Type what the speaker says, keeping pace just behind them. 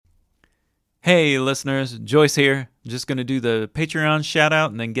Hey, listeners, Joyce here. Just going to do the Patreon shout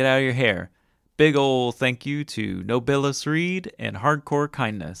out and then get out of your hair. Big ol' thank you to Nobilis Reed and Hardcore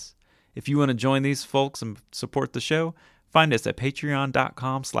Kindness. If you want to join these folks and support the show, find us at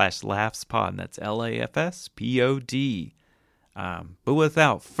patreon.com/laughspod. That's LAFSPOD. But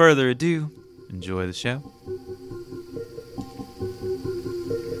without further ado, enjoy the show.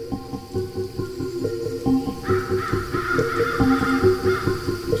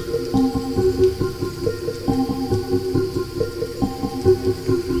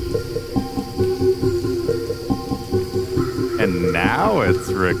 And now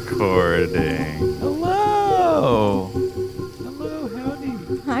it's recording. Hello. Hello, howdy.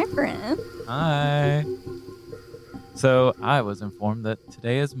 Hi, friend. Hi. So I was informed that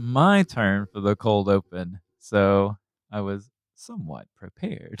today is my turn for the cold open. So I was somewhat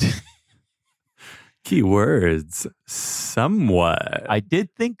prepared. Keywords, somewhat. I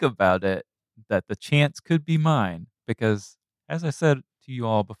did think about it, that the chance could be mine. Because as I said to you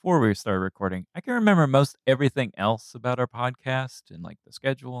all before we started recording, I can remember most everything else about our podcast and like the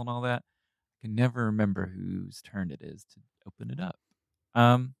schedule and all that. I can never remember whose turn it is to open it up.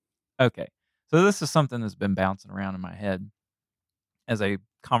 Okay. So this is something that's been bouncing around in my head as a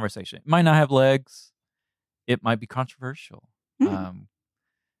conversation. It might not have legs. It might be controversial.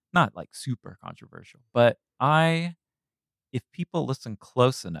 Not like super controversial, but if people listen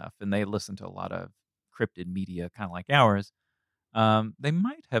close enough and they listen to a lot of cryptid media, kind of like ours, they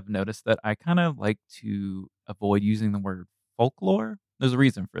might have noticed that I kind of like to avoid using the word folklore. There's a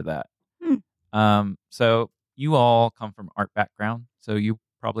reason for that. So you all come from art background, so you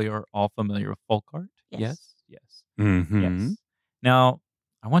probably are all familiar with folk art. Yes. Mm-hmm. Yes. Now,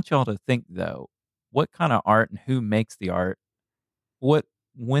 I want y'all to think though, what kind of art and who makes the art?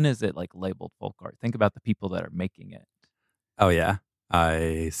 When is it like labeled folk art? Think about the people that are making it. Oh, yeah.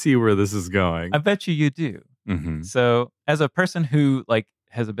 I see where this is going. I bet you do. Mm-hmm. So as a person who like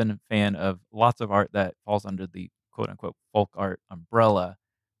has been a fan of lots of art that falls under the quote unquote folk art umbrella,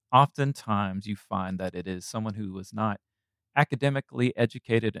 oftentimes you find that it is someone who was not academically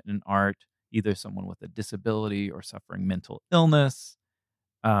educated in art, either someone with a disability or suffering mental illness,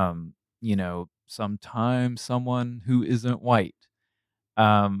 sometimes someone who isn't white.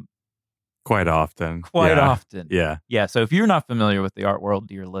 Quite often. Often. Yeah. Yeah. So if you're not familiar with the art world,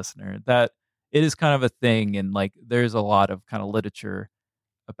 dear listener, that it is kind of a thing. And like, there's a lot of kind of literature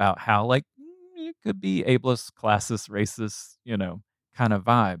about how like it could be ableist, classist, racist, kind of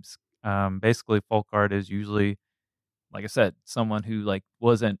vibes. Basically folk art is usually, like I said, someone who like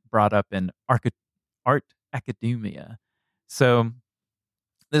wasn't brought up in art academia. So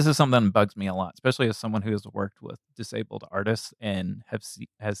this is something that bugs me a lot, especially as someone who has worked with disabled artists and has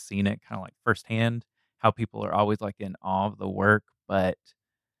seen it kind of like firsthand, how people are always like in awe of the work, but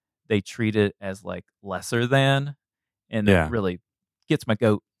they treat it as like lesser than, and Yeah. it really gets my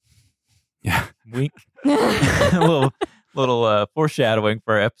goat. Yeah. Wink. a little foreshadowing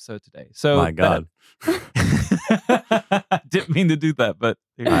for our episode today. So my God. Didn't mean to do that, but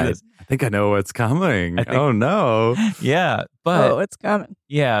here it is. I think I know what's coming. Oh no. Yeah, but it's coming.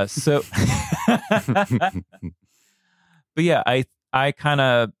 yeah, so but yeah, I kind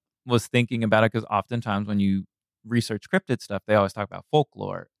of was thinking about it because oftentimes when you research cryptid stuff, they always talk about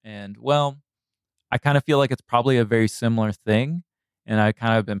folklore, and well, I kind of feel like it's probably a very similar thing, and I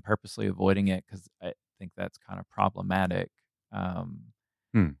kind of been purposely avoiding it because I think that's kind of problematic. I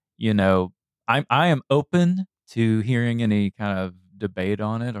am open to hearing any kind of debate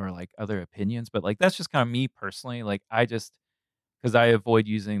on it or like other opinions, but like that's just kind of me personally. Like because I avoid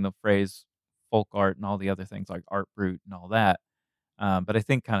using the phrase folk art and all the other things like art brute and all that. But I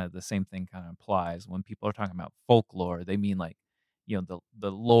think kind of the same thing kind of applies when people are talking about folklore. They mean like, the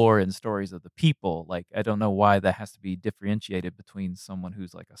lore and stories of the people. Like, I don't know why that has to be differentiated between someone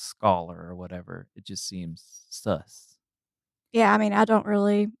who's like a scholar or whatever. It just seems sus. Yeah, I mean, I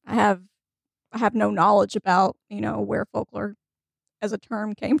have no knowledge about, where folklore as a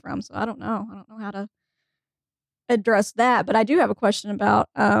term came from, so I don't know. I don't know how to address that, but I do have a question about,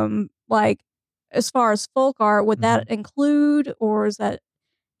 like, as far as folk art, would that include, or is that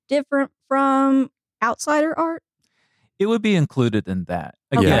different from outsider art? It would be included in that.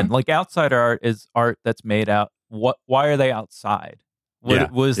 Again, like outsider art is art that's made out. Why are they outside?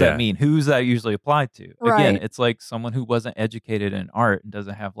 What does that mean? Who's that usually applied to? Right. Again, it's like someone who wasn't educated in art and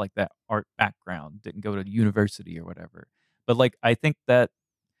doesn't have like that art background, didn't go to university or whatever. But like, I think that's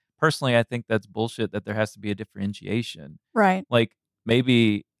bullshit that there has to be a differentiation. Right. Like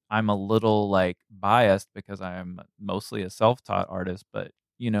maybe I'm a little like biased because I'm mostly a self-taught artist, but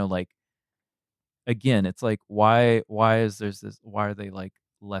like, again, it's like, why are they like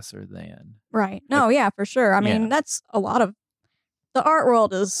lesser than. Right. No, yeah, for sure. I mean, Yeah. that's a lot of the art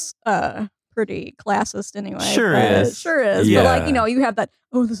world is pretty classist anyway. Sure but is. Sure is. Yeah. But like, you know, you have that,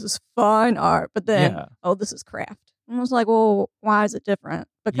 oh, this is fine art, but then, Yeah. oh, this is craft. And I was like, well, why is it different?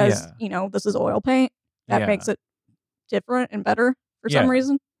 Because, Yeah. you know, this is oil paint. That Yeah. makes it different and better for Yeah. some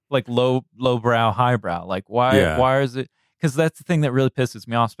reason. Like lowbrow, highbrow. Like why is it? Because that's the thing that really pisses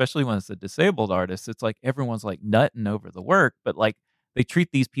me off, especially when it's a disabled artist. It's like everyone's like nutting over the work, but like they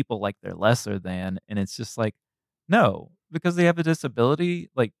treat these people like they're lesser than, and it's just like, no, because they have a disability,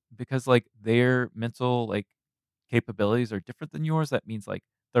 like because like their mental like capabilities are different than yours. That means like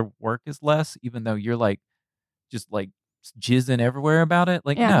their work is less, even though you're like just like jizzing everywhere about it.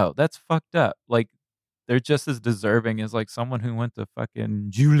 Like, Yeah. no, that's fucked up. Like they're just as deserving as like someone who went to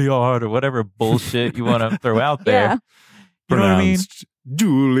fucking Juilliard or whatever bullshit you want to throw out there. Yeah. You know what I mean? Pronounced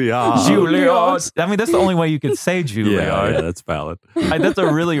Juilliard. Juilliard. I mean, that's the only way you could say Juilliard. Yeah, that's valid. That's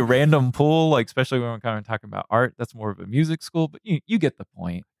a really random pool, like especially when we're kind of talking about art. That's more of a music school, but you get the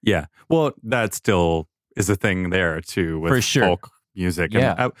point. Yeah. Well, that still is a thing there too with For sure. folk music.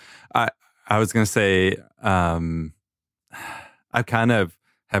 Yeah. And I was going to say, I kind of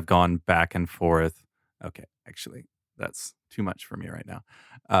have gone back and forth. Okay, actually, that's too much for me right now.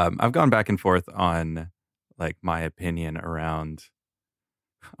 I've gone back and forth on like my opinion around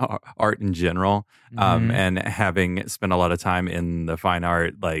art in general, Mhm. and having spent a lot of time in the fine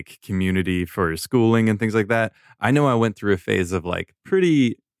art like community for schooling and things like that. I know I went through a phase of like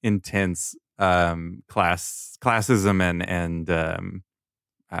pretty intense classism and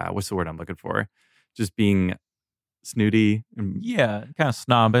what's the word I'm looking for? Just being snooty and Yeah, kind of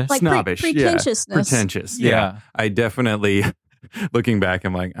snobbish. Like snobbish, pretentiousness. pretentious. Yeah. I definitely, looking back,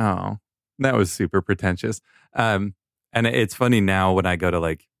 I'm like, oh, that was super pretentious. And it's funny now when I go to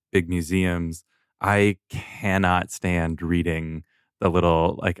like big museums, I cannot stand reading the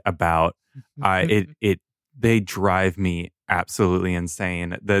little like about. They drive me absolutely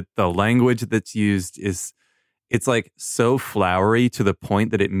insane. The language that's used it's like so flowery to the point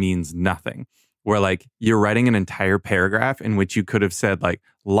that it means nothing. Where like you're writing an entire paragraph in which you could have said like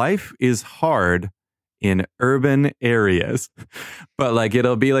life is hard in urban areas, but like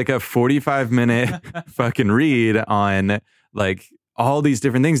it'll be like a 45-minute fucking read on like all these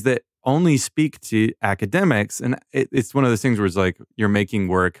different things that only speak to academics. And it's one of those things where it's like you're making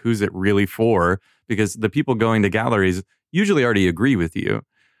work, who's it really for? Because the people going to galleries usually already agree with you.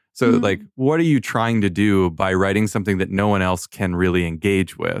 So like, what are you trying to do by writing something that no one else can really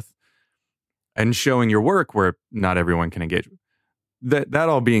engage with and showing your work where not everyone can engage with? That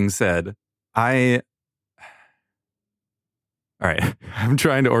all being said, all right, I'm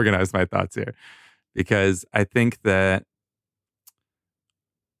trying to organize my thoughts here because I think that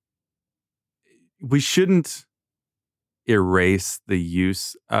we shouldn't erase the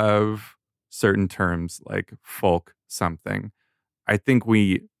use of certain terms like folk something. I think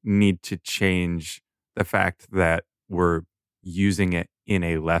we need to change the fact that we're using it in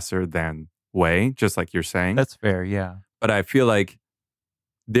a lesser than way, just like you're saying. That's fair, yeah. But I feel like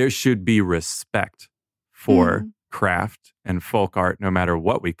there should be respect for craft and folk art, no matter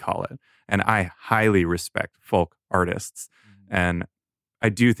what we call it. And I highly respect folk artists. And I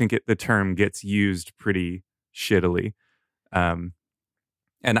do think the term gets used pretty shittily.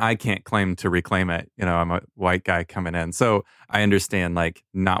 And I can't claim to reclaim it. You know, I'm a white guy coming in. So I understand like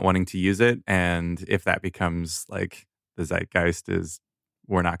not wanting to use it. And if that becomes like the zeitgeist is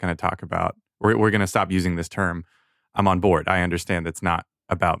we're not going to talk about, we're going to stop using this term, I'm on board. I understand that's not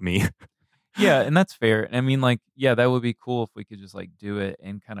about me. Yeah, and that's fair. I mean, like, yeah, that would be cool if we could just like do it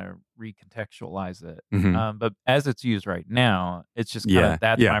and kind of recontextualize it. But as it's used right now, it's just kind of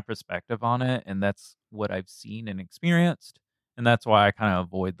that's my perspective on it, and that's what I've seen and experienced, and that's why I kind of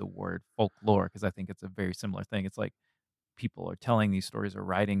avoid the word folklore because I think it's a very similar thing. It's like people are telling these stories or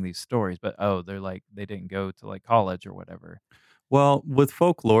writing these stories, but they're like they didn't go to like college or whatever. Well, with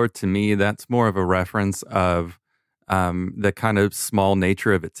folklore, to me, that's more of a reference of the kind of small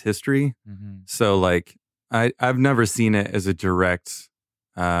nature of its history. So like I've never seen it as a direct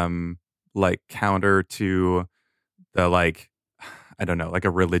like counter to the like I don't know, like a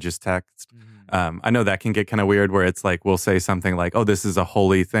religious text. I know that can get kind of weird where it's like we'll say something like, oh, this is a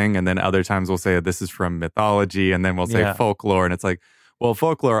holy thing, and then other times we'll say this is from mythology, and then we'll say folklore, and it's like, well,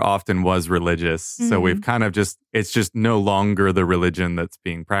 folklore often was religious. So we've kind of it's just no longer the religion that's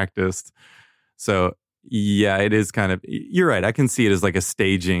being practiced. So yeah, it is kind of, you're right. I can see it as like a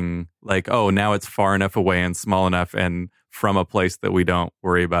staging, like, oh, now it's far enough away and small enough and from a place that we don't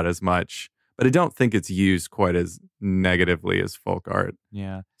worry about as much. But I don't think it's used quite as negatively as folk art.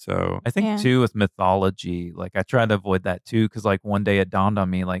 Yeah. So I think too with mythology, like I try to avoid that too, because like one day it dawned on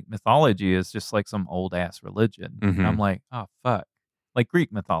me, like mythology is just like some old ass religion. And I'm like, oh fuck. Like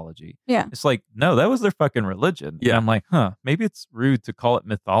Greek mythology. Yeah. It's like, no, that was their fucking religion. Yeah. And I'm like, maybe it's rude to call it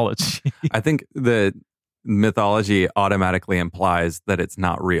mythology. I think the mythology automatically implies that it's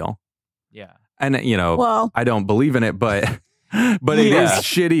not real. Yeah. And I don't believe in it, but it is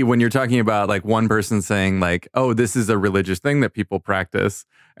shitty when you're talking about like one person saying like, oh, this is a religious thing that people practice.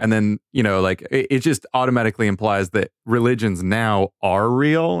 And then, like it just automatically implies that religions now are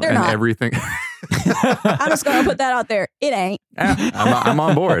real. They're and not. Everything. I'm just going to put that out there. It ain't. I'm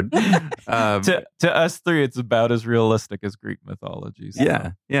on board. To us three, it's about as realistic as Greek mythology.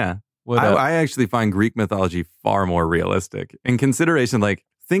 So. Yeah. I actually find Greek mythology far more realistic in consideration. Like,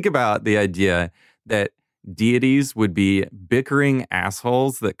 think about the idea that deities would be bickering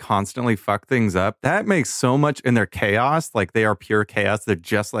assholes that constantly fuck things up. That makes so much in their chaos. Like, they are pure chaos. They're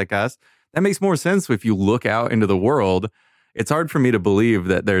just like us. That makes more sense if you look out into the world. It's hard for me to believe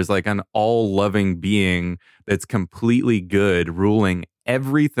that there's like an all-loving being that's completely good ruling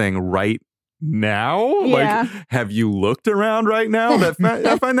everything right now. Yeah. Like, have you looked around right now?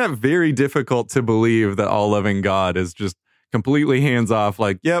 I find that very difficult to believe that all-loving God is just completely hands-off.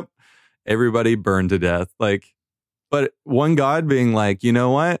 Like, yep, everybody burned to death. Like, but one God being like, you know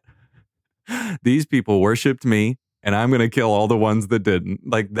what? These people worshipped me, and I'm going to kill all the ones that didn't.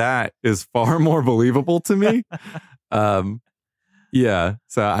 Like, that is far more believable to me. Yeah.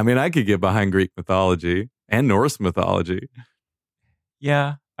 So, I mean, I could get behind Greek mythology and Norse mythology.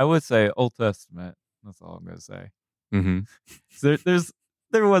 Yeah, I would say Old Testament. That's all I'm going to say. Mm-hmm. So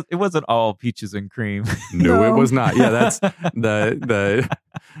it wasn't all peaches and cream. No, it was not. Yeah, that's the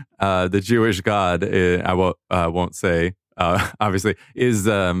Jewish God. I won't say. Obviously, is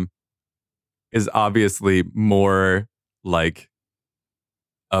obviously more like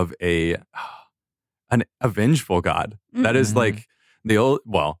of an vengeful God. Mm-hmm. That is like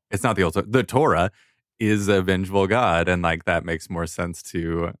it's not the Torah is a vengeful God, and like that makes more sense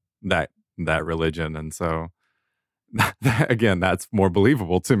to that religion. And so again, that's more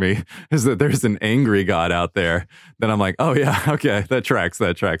believable to me, is that there's an angry God out there. Then I'm like, oh yeah, okay, that tracks.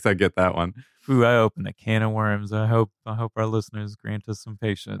 I get that one. Ooh, I opened a can of worms. I hope our listeners grant us some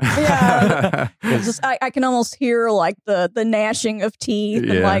patience. Yeah, I can almost hear like the gnashing of teeth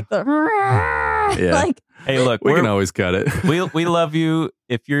and like the like. Hey, look, we can always cut it. we love you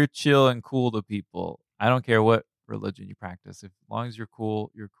if you're chill and cool to people. I don't care what religion you practice. As long as you're cool,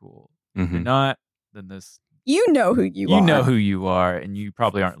 you're cool. Mm-hmm. If you're not, then this. You know who you are. You know who you are, and you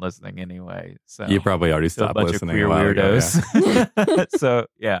probably aren't listening anyway. So you probably already stopped listening. A bunch of queer weirdos. Yeah. So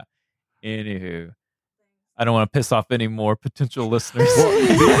yeah. Anywho, I don't want to piss off any more potential listeners.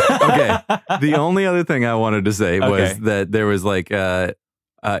 The only other thing I wanted to say was that there was like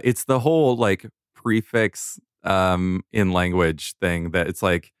it's the whole like prefix in language thing that it's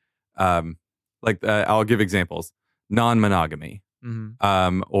like I'll give examples: non-monogamy,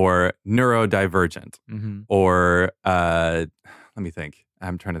 mm-hmm. Or neurodivergent, mm-hmm. or let me think.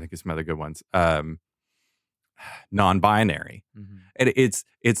 I'm trying to think of some other good ones. Non-binary. Mm-hmm. And it's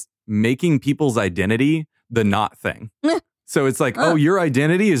making people's identity the not thing. So it's like, oh, your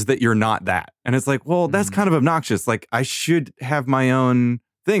identity is that you're not that. And it's like, well, that's kind of obnoxious. Like, I should have my own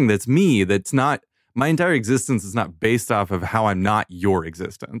thing that's me, that's not, my entire existence is not based off of how I'm not your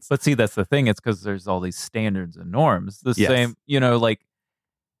existence. But see, that's the thing. It's because there's all these standards and norms. The same,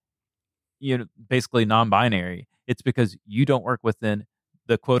 basically non-binary. It's because you don't work within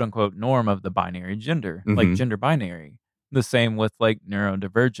the quote unquote norm of the binary gender, mm-hmm. like gender binary. The same with like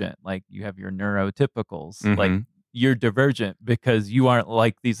neurodivergent, like you have your neurotypicals, mm-hmm. like you're divergent because you aren't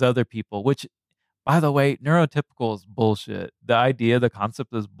like these other people, which, by the way, neurotypical is bullshit. The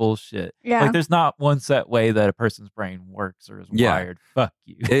concept is bullshit. Yeah. Like there's not one set way that a person's brain works or is wired. Fuck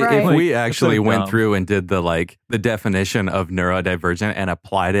you. If we actually went through and did the definition of neurodivergent and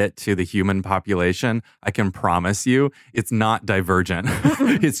applied it to the human population, I can promise you it's not divergent.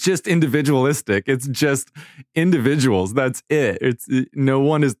 It's just individualistic. It's just individuals. That's it. No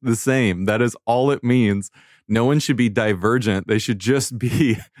one is the same. That is all it means. No one should be divergent. They should just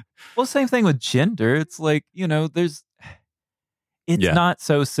be. Well, same thing with gender. It's like, it's not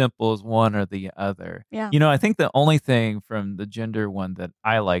so simple as one or the other. Yeah. I think the only thing from the gender one that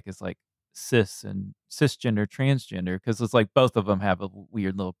I like is like cisgender, transgender, because it's like both of them have a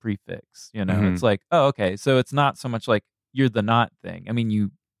weird little prefix. Mm-hmm. It's like, oh, okay. So it's not so much like you're the not thing. I mean,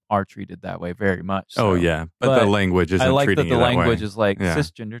 you are treated that way very much. So. Oh, yeah. But the language isn't treating you that way. I like that the language is like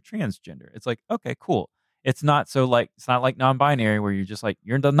cisgender, transgender. It's like, okay, cool. It's not so like, it's not like non-binary where you're just like,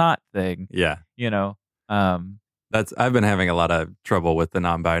 you're the not thing. Yeah. I've been having a lot of trouble with the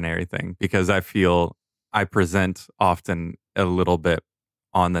non-binary thing because I feel I present often a little bit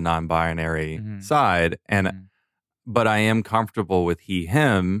on the non-binary Mhm. side, Mhm. but I am comfortable with he,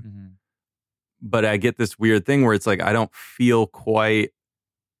 him. Mhm. But I get this weird thing where it's like I don't feel quite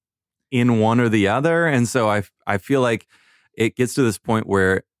in one or the other, and so I feel like it gets to this point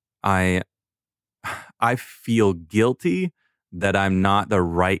where I I feel guilty that I'm not the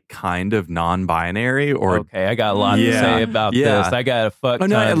right kind of non-binary or Okay, I got a lot to yeah, say about yeah. this. I got a fuck Oh,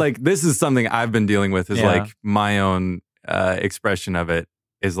 no, ton. like this is something I've been dealing with is Yeah. like my own expression of it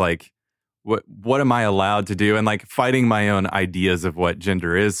is like what am I allowed to do and like fighting my own ideas of what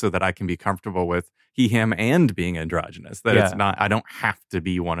gender is so that I can be comfortable with he, him, and being androgynous. That it's Yeah. not I don't have to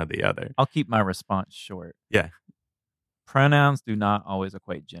be one or the other. I'll keep my response short. Yeah. Pronouns do not always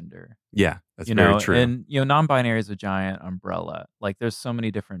equate gender. Yeah, that's You very know, true. and non-binary is a giant umbrella. Like there's so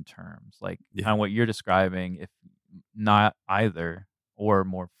many different terms. Like Yeah. kind of what you're describing, if not either or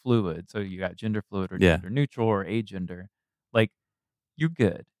more fluid. So you got gender fluid or Yeah. gender neutral or agender. Like you're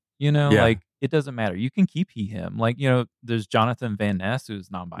good. You know, Yeah. like it doesn't matter. You can keep he, him. Like, there's Jonathan Van Ness who's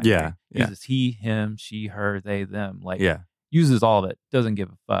non-binary. Yeah, yeah. Uses he, him, she, her, they, them. Like Yeah. uses all of it. Doesn't give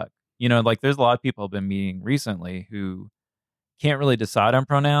a fuck. Like there's a lot of people I've been meeting recently who can't really decide on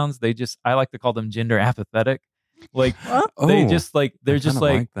pronouns. I like to call them gender apathetic. Like they just like they're just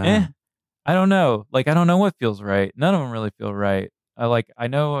like that. I don't know. Like I don't know what feels right. None of them really feel right. I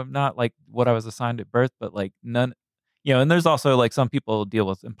know I'm not like what I was assigned at birth, but like none. And there's also like some people deal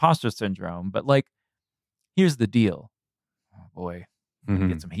with imposter syndrome. But like, here's the deal. Oh boy, I'm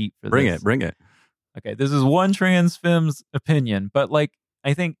gonna get some heat for this. Bring it. Okay, this is one trans femme's opinion, but like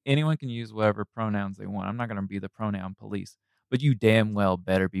I think anyone can use whatever pronouns they want. I'm not gonna be the pronoun police. But you damn well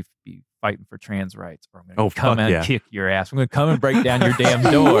better be fighting for trans rights, or I'm going to come and kick your ass. I'm going to come and break down your damn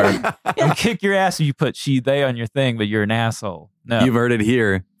door. I'm going to kick your ass if you put she, they on your thing, but you're an asshole. No. You've heard it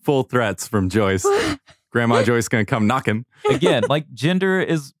here. Full threats from Joyce. Grandma Joyce going to come knocking. Again, like gender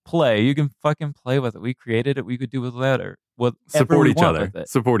is play. You can fucking play with it. We created it. We could do with letter. Support each other.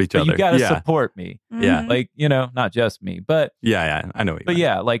 Support each other. You got to support me. Yeah. Like, not just me, but. Yeah. I know what you But mean.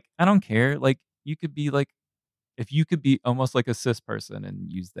 yeah, like, I don't care. Like, you could be like, if you could be almost like a cis person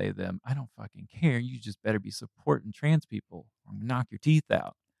and use they, them, I don't fucking care. You just better be supporting trans people or knock your teeth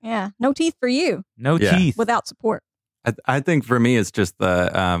out. Yeah. No teeth for you. No teeth. Without support. I think for me, it's just the...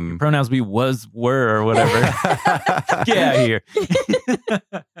 Your pronouns be was, were, or whatever. Get out of here.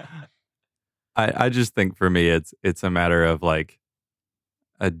 I just think for me, it's a matter of like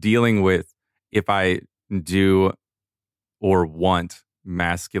dealing with if I do or want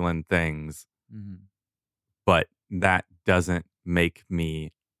masculine things, but that doesn't make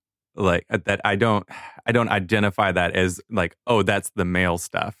me like that. I don't identify that as like, oh, that's the male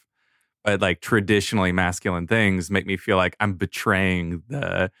stuff. But like traditionally masculine things make me feel like I'm betraying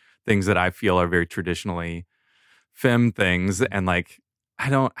the things that I feel are very traditionally femme things. And like,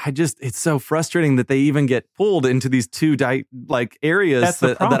 it's so frustrating that they even get pulled into these two areas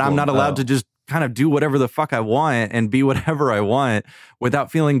that I'm not allowed to just kind of do whatever the fuck I want and be whatever I want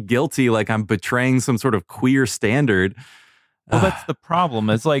without feeling guilty like I'm betraying some sort of queer standard. Well, that's the problem.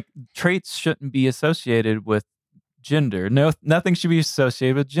 It's like traits shouldn't be associated with gender. No, nothing should be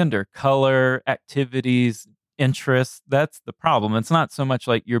associated with gender. Color, activities, interests. That's the problem. It's not so much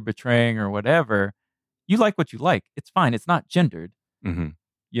like you're betraying or whatever. You like what you like. It's fine. It's not gendered.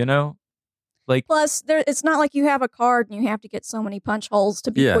 Like plus, it's not like you have a card and you have to get so many punch holes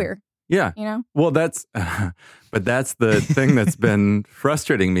to be queer. Yeah. Well, that's the thing that's been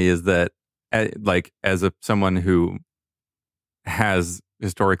frustrating me is that like as someone who has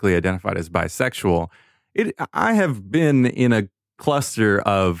historically identified as bisexual, I have been in a cluster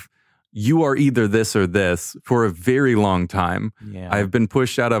of you are either this or this for a very long time. Yeah. I've been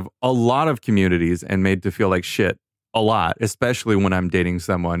pushed out of a lot of communities and made to feel like shit a lot, especially when I'm dating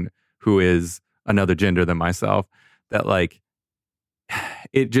someone who is another gender than myself, that like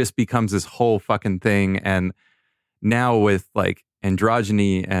it just becomes this whole fucking thing. And now with like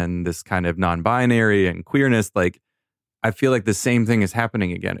androgyny and this kind of non-binary and queerness, like I feel like the same thing is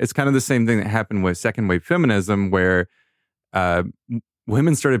happening again. It's kind of the same thing that happened with second wave feminism where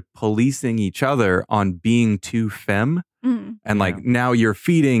women started policing each other on being too femme. And like now you're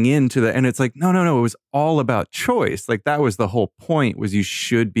feeding into and it's like, no. It was all about choice. Like that was the whole point was you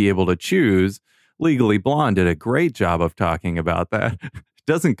should be able to choose. Legally Blonde did a great job of talking about that.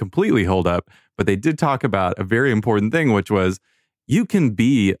 Doesn't completely hold up, but they did talk about a very important thing, which was you can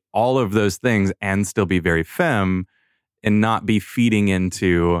be all of those things and still be very femme and not be feeding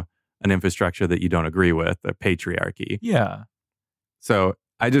into an infrastructure that you don't agree with, a patriarchy. Yeah. So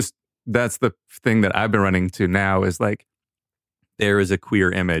that's the thing that I've been running to now is like, there is a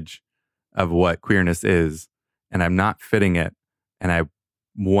queer image of what queerness is, and I'm not fitting it. And I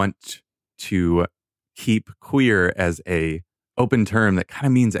want to keep queer as a open term that kind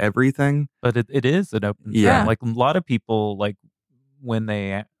of means everything. But it is an open Yeah. term. Like a lot of people, like when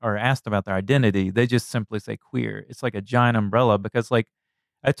they are asked about their identity, they just simply say queer. It's like a giant umbrella because like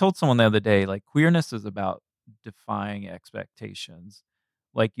I told someone the other day, like queerness is about defying expectations.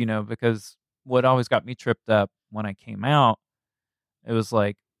 Like, because what always got me tripped up when I came out, it was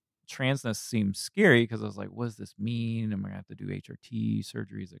like transness seemed scary because I was like, what does this mean? Am I gonna have to do HRT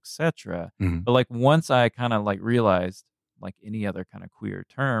surgeries, etc.? Mhm. But like once I kind of like realized, like any other kind of queer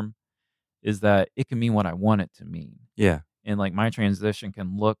term, is that it can mean what I want it to mean. Yeah. And like my transition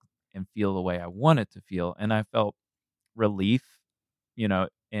can look and feel the way I want it to feel. And I felt relief,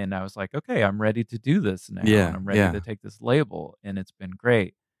 and I was like, okay, I'm ready to do this now. Yeah, And I'm ready yeah. to take this label. And it's been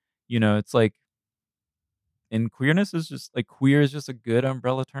great. It's like, and queerness is just like queer is just a good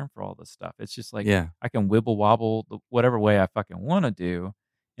umbrella term for all this stuff. It's just like Yeah. I can wibble wobble whatever way I fucking want to do.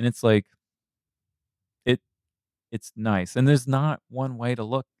 And it's like, it's nice. And there's not one way to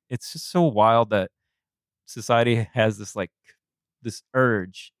look. It's just so wild that society has this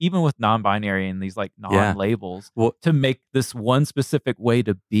urge, even with non-binary and these like Yeah. non-labels, Well, to make this one specific way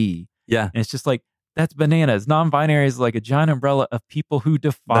to be. yeah. And it's just like, that's bananas. Non-binary is like a giant umbrella of people who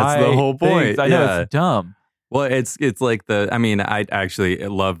defy. That's the whole point. Things. I know Yeah. it's dumb. Well, it's like I actually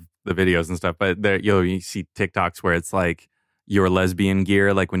love the videos and stuff, but there, you see TikToks where it's like your lesbian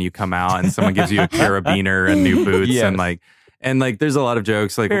gear, like when you come out and someone gives you a carabiner and new boots. Yes. And there's a lot of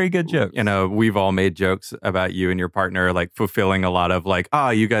jokes, like Very good jokes. We've all made jokes about you and your partner, like fulfilling a lot of like,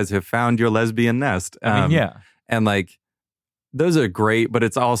 you guys have found your lesbian nest. Yeah. And like, those are great, but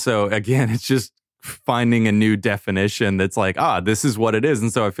it's also, again, it's just finding a new definition that's like, this is what it is.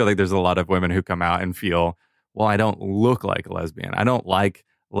 And so I feel like there's a lot of women who come out and feel, well, I don't look like a lesbian. I don't like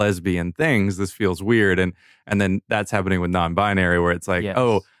lesbian things. This feels weird. And then that's happening with non-binary where it's like,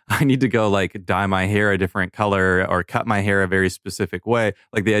 Yes. I need to go like dye my hair a different color or cut my hair a very specific way.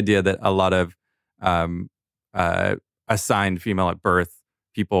 Like the idea that a lot of assigned female at birth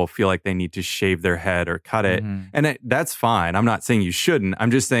people feel like they need to shave their head or cut it. Mhm. And that's fine. I'm not saying you shouldn't.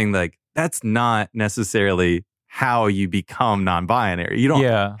 I'm just saying like that's not necessarily how you become non-binary. You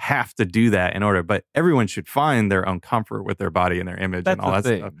don't have to do that in order, but everyone should find their own comfort with their body and their image and all that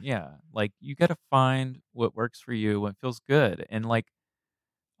stuff. Yeah. Like you got to find what works for you, what feels good. And like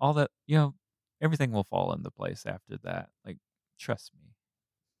all that, everything will fall into place after that. Like, trust me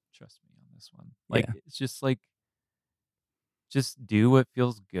on this one. Like, It's just like, just do what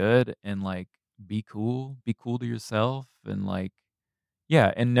feels good and like be cool to yourself. And like,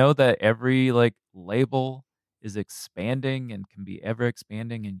 and know that every like label is expanding and can be ever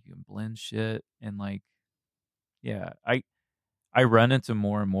expanding and you can blend shit. And like, I run into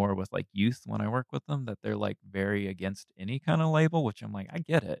more and more with like youth when I work with them that they're like very against any kind of label, which I'm like, I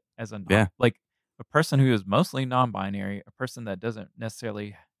get it as like a person who is mostly non-binary, a person that doesn't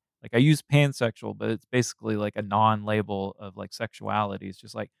necessarily like I use pansexual, but it's basically like a non-label of like sexuality. It's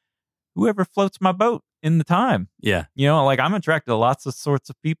just like whoever floats my boat in the time. Yeah. Like I'm attracted to lots of sorts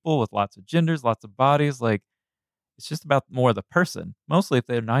of people with lots of genders, lots of bodies. Like it's just about more the person. Mostly if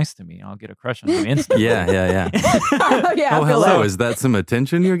they're nice to me, I'll get a crush on them instantly. Yeah. Yeah, Oh, hello. Is that some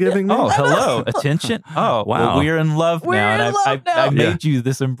attention you're giving me? Oh, hello. Attention. Oh, wow. Well, we're in love We're now. in And love now. I made you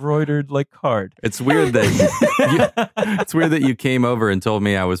this embroidered like card. It's weird that it's weird that you came over and told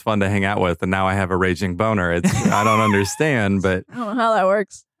me I was fun to hang out with, and now I have a raging boner. I don't understand, but I don't know how that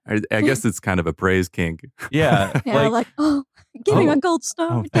works. I guess it's kind of a praise kink. Yeah. Yeah, like give me oh, a gold star,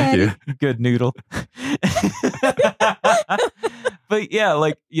 Oh, Daddy. thank you. Good noodle. But yeah,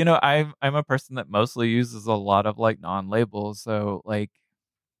 like, I'm a person that mostly uses a lot of like non-labels. So like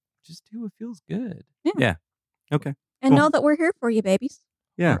just do what feels good. Yeah. Okay. And Cool. know that we're here for you, babies.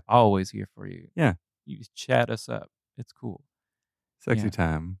 Yeah. We're always here for you. Yeah. You just chat us up. It's cool. Sexy Yeah.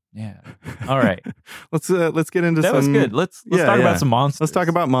 time. Yeah. All right. Let's get into That some. was good. Let's talk about some monsters. Let's talk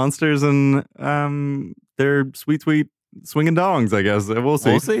about monsters and their sweet swinging dongs. I guess we'll see.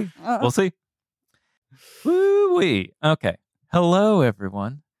 We'll see. We'll see. Woo-wee. Okay. Hello,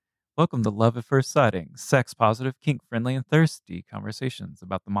 everyone. Welcome to Love at First Sighting, sex-positive, kink-friendly, and thirsty conversations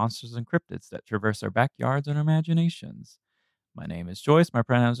about the monsters and cryptids that traverse our backyards and our imaginations. My name is Joyce, my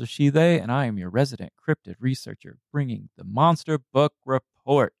pronouns are she, they, and I am your resident cryptid researcher bringing the Monster Book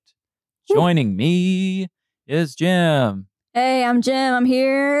Report. Joining me is Jim. Hey, I'm Jim. I'm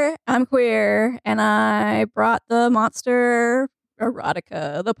here. I'm queer. And I brought the monster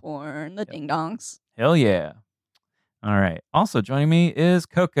erotica, the porn, the ding dongs. Hell yeah. All right. Also joining me is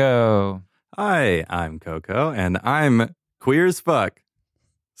Coco. Hi, I'm Coco, and I'm queer as fuck.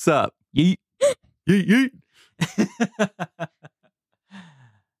 Sup? Yeet. Yeet, yeet.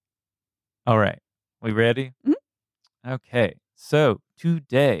 All right. We ready? Mhm. Okay. So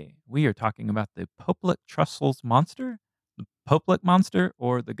today we are talking about the Popelick Trussell's monster, the Popelick monster,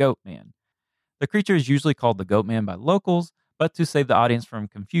 or the Goat Man. The creature is usually called the Goat Man by locals, but to save the audience from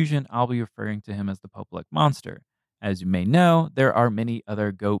confusion, I'll be referring to him as the Popelick monster. As you may know, there are many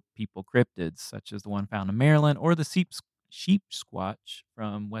other goat people cryptids, such as the one found in Maryland or the sheep squatch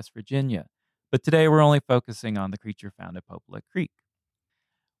from West Virginia. But today we're only focusing on the creature found at Popelick Creek,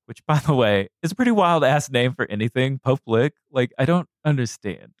 which, by the way, is a pretty wild ass name for anything. Popelick, like, I don't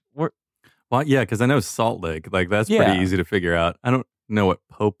understand. Well, yeah, because I know Salt Lick. Like, that's pretty Yeah. easy to figure out. I don't know what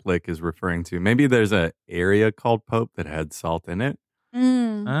Pope Lick is referring to. Maybe there's an area called Pope that had salt in it.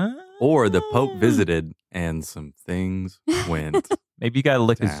 Or the Pope visited and some things went Maybe you gotta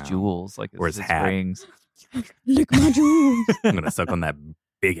lick his down. jewels, like Or his his hat. rings. Lick my jewels. I'm going to suck on that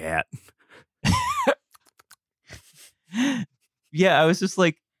big hat. Yeah, I was just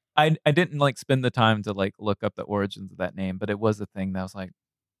like, I didn't like spend the time to like look up the origins of that name, but it was a thing that I was like,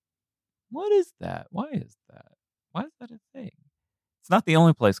 what is that? Why is that? Why is that a thing? It's not the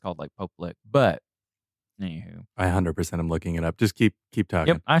only place called like Popelick, but anywho. I 100% am looking it up. Just keep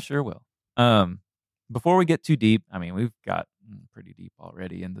talking. Yep, I sure will. Before we get too deep, I mean, we've got pretty deep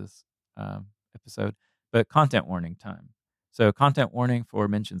already in this episode, but content warning time. So, content warning for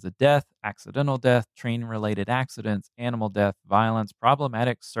mentions of death, accidental death, train related accidents, animal death, violence,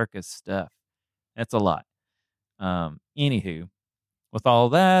 problematic circus stuff. That's a lot. Anywho, with all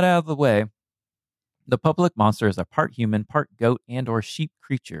that out of the way, the Popelick monster is a part human, part goat and or sheep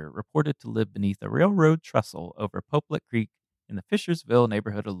creature reported to live beneath a railroad trestle over Popelick Creek in the Fishersville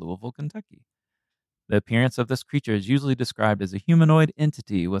neighborhood of Louisville, Kentucky. The appearance of this creature is usually described as a humanoid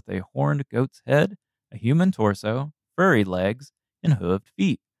entity with a horned goat's head, a human torso, furry legs, and hooved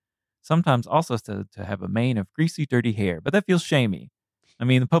feet. Sometimes also said to have a mane of greasy, dirty hair, but that feels shamey. I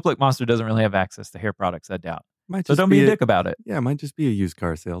mean, the Popelick monster doesn't really have access to hair products, I doubt. Might So just don't be a dick about it. Yeah, it might just be a used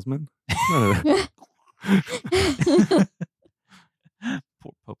car salesman. None of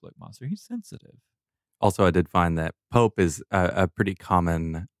Poor Popelick monster. He's sensitive. Also, I did find that Pope is a pretty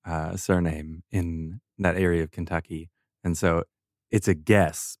common surname in that area of Kentucky. And so it's a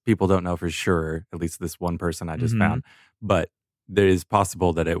guess. People don't know for sure, at least this one person I just found. But there is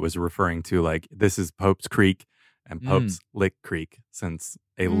possible that it was referring to like, this is Pope's Creek and Pope's Lick Creek, since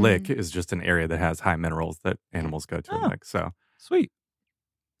a lick is just an area that has high minerals that animals go to and lick. So sweet.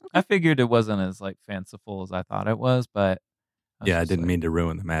 I figured it wasn't as like fanciful as I thought it was, but yeah, I didn't mean to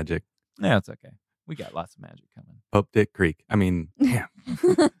ruin the magic. Yeah, it's okay. We got lots of magic coming. Pope Dick Creek. I mean, yeah.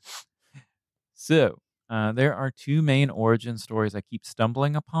 So, there are two main origin stories I keep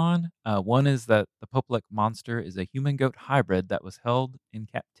stumbling upon. One is that the Popelick monster is a human-goat hybrid that was held in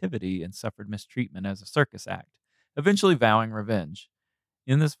captivity and suffered mistreatment as a circus act, eventually vowing revenge.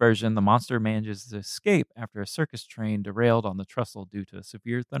 In this version, the monster manages to escape after a circus train derailed on the trestle due to a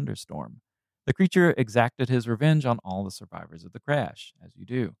severe thunderstorm. The creature exacted his revenge on all the survivors of the crash, as you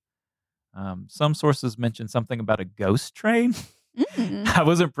do. Some sources mention something about a ghost train. I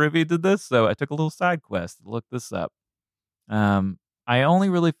wasn't privy to this, so I took a little side quest to look this up. I only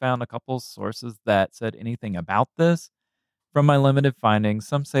really found a couple sources that said anything about this. From my limited findings,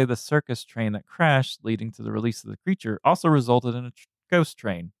 some say the circus train that crashed, leading to the release of the creature, also resulted in a ghost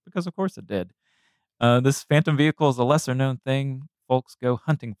train, because of course it did. This phantom vehicle is a lesser known thing folks go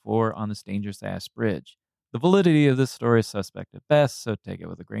hunting for on this dangerous ass bridge. The validity of this story is suspect at best, so take it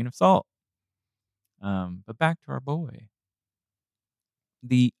with a grain of salt. But back to our boy.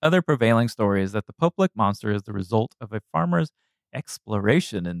 The other prevailing story is that the Popelick monster is the result of a farmer's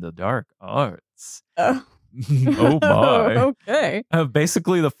exploration in the dark arts. Oh my. Okay.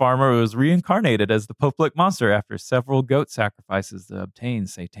 Basically, the farmer was reincarnated as the Popelick monster after several goat sacrifices to obtain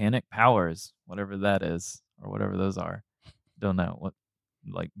satanic powers, whatever that is, or whatever those are. Don't know. What,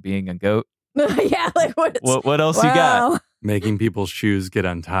 like being a goat? Yeah, like what else you got? Making people's shoes get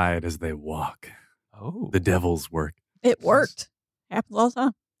untied as they walk. Oh. The devil's work. It worked. Happens all the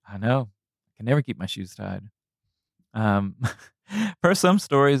time. I know. I can never keep my shoes tied. Per some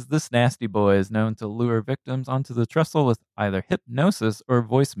stories, this nasty boy is known to lure victims onto the trestle with either hypnosis or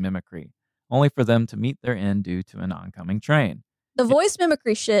voice mimicry, only for them to meet their end due to an oncoming train. The voice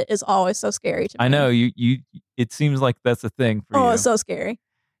mimicry shit is always so scary to me. I know you. It seems like that's a thing for you. Oh, it's so scary.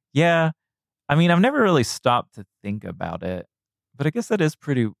 Yeah, I mean, I've never really stopped to think about it, but I guess that is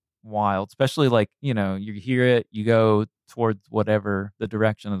pretty wild. Especially like, you know, you hear it, you go towards whatever the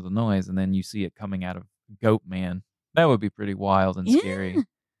direction of the noise, and then you see it coming out of Goat Man. That would be pretty wild and Yeah. scary.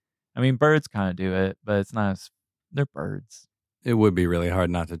 I mean, birds kind of do it, but it's not as they're birds. It would be really hard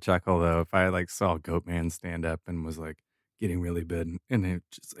not to chuckle though if I like saw Goatman stand up and was like getting really big and it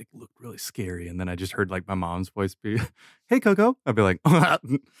just like looked really scary, and then I just heard like my mom's voice be, "Hey Coco," I'd be like,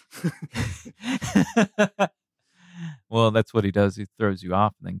 Well, that's what he does. He throws you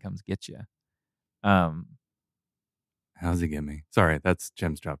off and then comes get you. "How's he get me?" Sorry, that's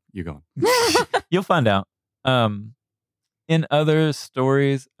Jim's job. You go on. You'll find out. In other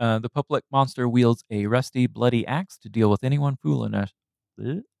stories, the Popelick monster wields a rusty, bloody axe to deal with anyone foolish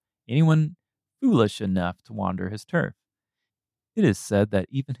enough to wander his turf. It is said that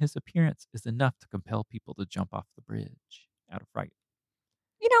even his appearance is enough to compel people to jump off the bridge out of fright.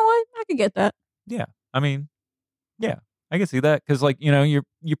 You know what? I could get that. Yeah, I mean, yeah, I can see that because, like, you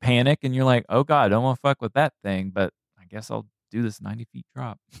panic and you're like, oh god, I don't want to fuck with that thing, but I guess I'll do this 90 feet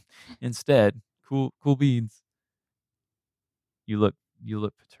drop instead. Cool beans. You look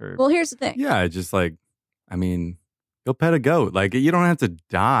perturbed. Well, here's the thing. Yeah, just like, I mean, go pet a goat. Like, you don't have to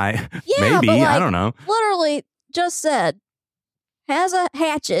die. Yeah, Maybe, but, like, I don't know. Literally just said, has a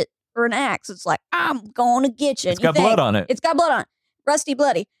hatchet or an axe. It's like, I'm going to get you. It's got blood on it. It's got blood on it. Rusty,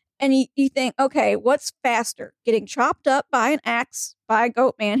 bloody. And you think, okay, what's faster? Getting chopped up by an axe by a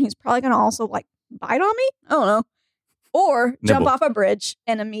goat man who's probably going to also like bite on me? I don't know. Or jump Nibble. off a bridge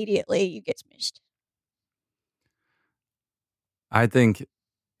and immediately you get smushed. I think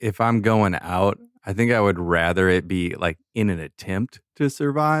if I'm going out, I think I would rather it be like in an attempt to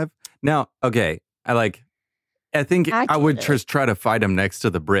survive. Now, okay, I think I would get it. just try to fight him next to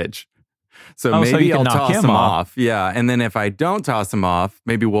the bridge. So Oh, so maybe you can I'll knock toss him him off. off. Yeah, and then if I don't toss him off,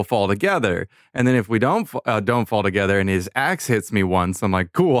 maybe we'll fall together. And then if we don't fall together and his axe hits me once, I'm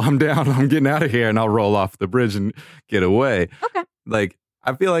like, cool, I'm down. I'm getting out of here, and I'll roll off the bridge and get away. Okay. Like,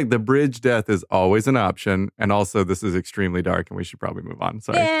 I feel like the bridge death is always an option, and also this is extremely dark, and we should probably move on.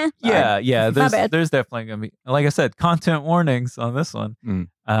 Sorry. Yeah. There's bad. definitely gonna be, like I said, content warnings on this one.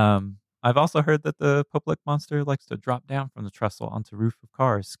 I've also heard that the Popelick monster likes to drop down from the trestle onto roof of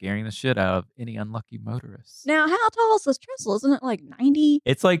cars, scaring the shit out of any unlucky motorists. Now, how tall is this trestle? Isn't it like 90?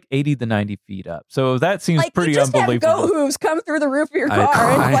 It's like 80 to 90 feet up. So that seems Like, pretty you just unbelievable. have goat hooves come through the roof of your I- car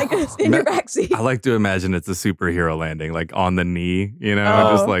and I- like it's in your backseat. I like to imagine it's a superhero landing, like on the knee,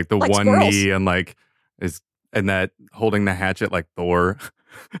 Oh, just like the like one squirrels. knee and and that holding the hatchet like Thor.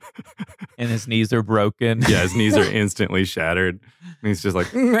 And his knees are broken. Yeah, his knees are instantly shattered. And he's just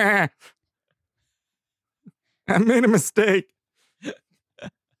like, nah, I made a mistake.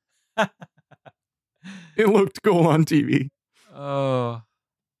 It looked cool on TV. Oh.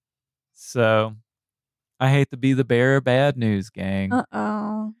 So, I hate to be the bearer of bad news, gang.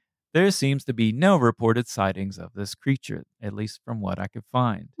 Uh-oh. There seems to be no reported sightings of this creature, at least from what I could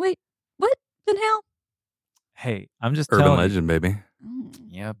find. Wait, what the hell? Hey, I'm just Urban telling legend, baby. Mm.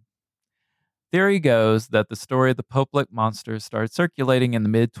 you. Yep. Theory goes that the story of the Popelick monster started circulating in the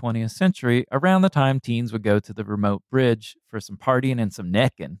mid-20th century around the time teens would go to the remote bridge for some partying and some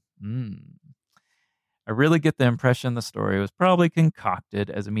necking. I really get the impression the story was probably concocted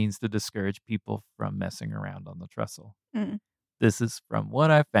as a means to discourage people from messing around on the trestle. Mm. This is from what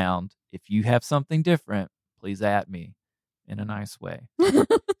I found. If you have something different, please at me in a nice way.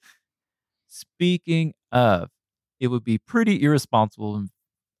 Speaking of, it would be pretty irresponsible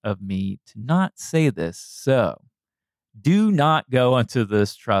of me to not say this. So, do not go onto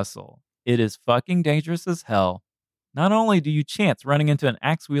this trestle. It is fucking dangerous as hell. Not only do you chance running into an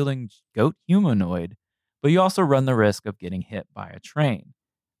axe-wielding goat humanoid, but you also run the risk of getting hit by a train.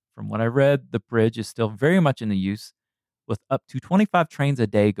 From what I read, the bridge is still very much in the use, with up to 25 trains a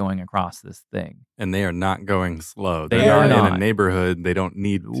day going across this thing. And they are not going slow. They They're are in not. a neighborhood. They don't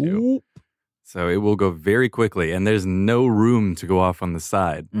need to. Nope. So it will go very quickly. And there's no room to go off on the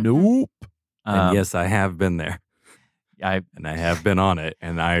side. Nope. And yes, I have been there. I And I have been on it.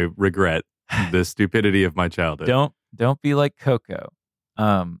 And I regret the stupidity of my childhood. don't be like Coco.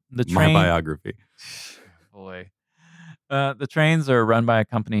 The train, My biography. boy. The trains are run by a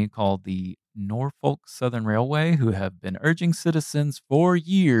company called the Norfolk Southern Railway, who have been urging citizens for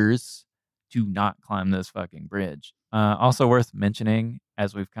years to not climb this fucking bridge. Also worth mentioning,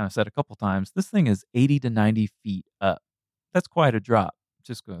 as we've kind of said a couple times, this thing is 80 to 90 feet up. That's quite a drop.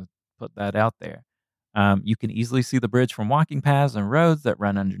 Just going to put that out there. You can easily see the bridge from walking paths and roads that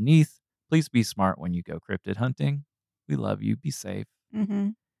run underneath. Please be smart when you go cryptid hunting. We love you. Be safe.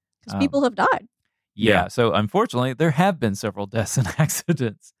 Because people have died. Yeah. So unfortunately, there have been several deaths and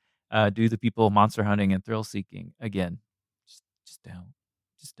accidents due to people monster hunting and thrill seeking. Again, just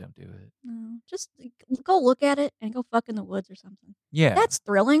don't do it. No, just go look at it and go fuck in the woods or something. Yeah. That's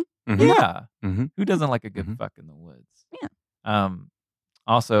thrilling. Mhm. Yeah. Mhm. Who doesn't like a good Mhm. fuck in the woods? Yeah.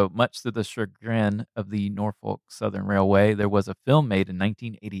 Also, much to the chagrin of the Norfolk Southern Railway, there was a film made in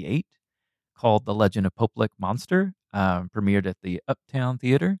 1988 called The Legend of Popelick Monster, premiered at the Uptown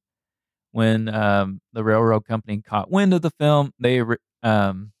Theater. When the railroad company caught wind of the film, they were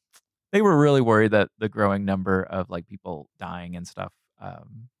really worried that the growing number of like people dying and stuff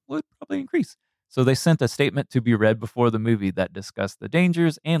would probably increase. So they sent a statement to be read before the movie that discussed the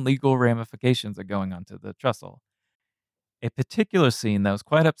dangers and legal ramifications of going onto the trestle. A particular scene that was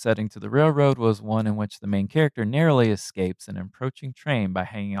quite upsetting to the railroad was one in which the main character narrowly escapes an approaching train by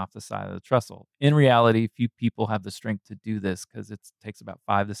hanging off the side of the trestle. In reality, few people have the strength to do this because it takes about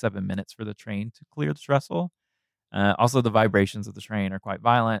 5 to 7 minutes for the train to clear the trestle. Also, the vibrations of the train are quite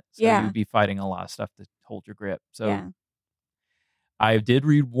violent, so Yeah. you'd be fighting a lot of stuff to hold your grip. So Yeah. I did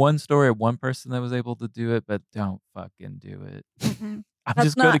read one story of one person that was able to do it, but don't fucking do it. Mm-mm. I'm That's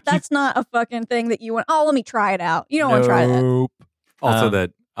just going to keep. That's not a fucking thing that you want. Oh, let me try it out. You don't want to try that. Nope. Also, that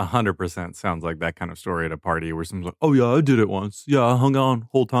 100% sounds like that kind of story at a party where someone's like, "Oh yeah, I did it once. Yeah, I hung on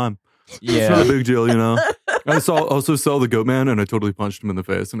whole time. It's not a big deal, you know. I also saw the goat man, and I totally punched him in the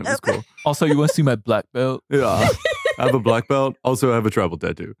face, and it was cool. Also, you want to see my black belt? Yeah, I have a black belt. Also, I have a tribal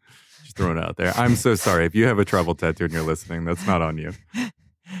tattoo. Just throwing it out there. I'm so sorry if you have a tribal tattoo and you're listening. That's not on you.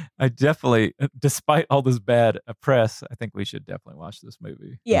 I definitely, despite all this bad press, I think we should definitely watch this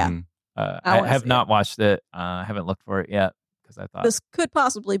movie. Yeah. Mhm. I wanna have see not watched it. I haven't looked for it yet because I thought This could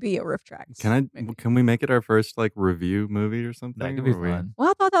possibly be a Riff Tracks. movie. Can we make it our first like review movie or something? that could be Where we- fun. Well,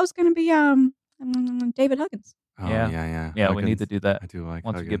 I thought that was going to be David Huggins. Oh, Yeah. yeah. Yeah, we need to Huggins. do that I do like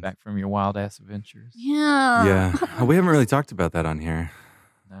once you get Huggins. back from your wild ass adventures. Yeah. Yeah, we haven't really talked about that on here.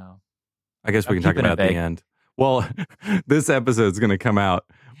 No. I guess we I'm can talk keeping it about it at the vague. end. Well, this episode's going to come out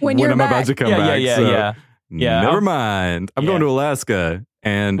When you're I'm back. about to come Yeah, back. yeah, so yeah. Yeah, Never I'll- mind. I'm yeah. going to Alaska,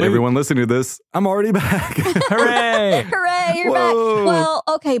 and Wait. everyone listening to this, I'm already back. Hooray! Hooray, you're Whoa. back. Well,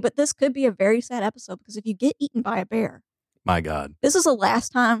 okay, but this could be a very sad episode because if you get eaten by a bear, My God. this is the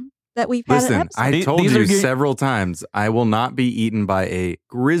last time that we've had an Listen, episode. I The- told these you are getting- several times I will not be eaten by a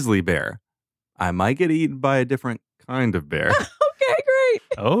grizzly bear. I might get eaten by a different kind of bear. Okay, great.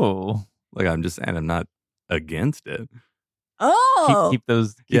 Oh. Like, I'm just saying, I'm not against it. Oh, Keep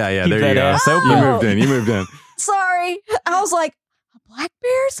those. Keep, Yeah, keep there that you go. ass Oh. open. You moved in. sorry. I was like, a black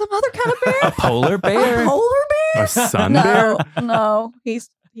bear? Some other kind of bear? A polar A bear? polar bear? A sun bear? No. He's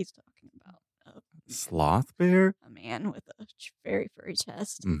talking about Sloth bear? a man with a very furry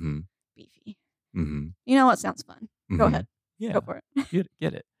chest. Mm-hmm. Beefy. Mm-hmm. You know what sounds fun? Go ahead. Yeah. Go for it.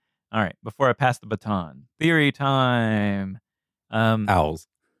 Get it. All right. Before I pass the baton, theory time. Owls.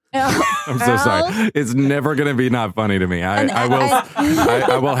 I'm I'm so sorry. It's never going to be not funny to me.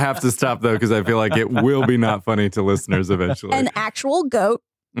 I will have to stop though because I feel like it will be not funny to listeners eventually. An actual goat.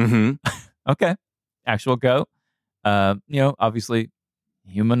 Mm-hmm. Okay. Actual goat. Obviously,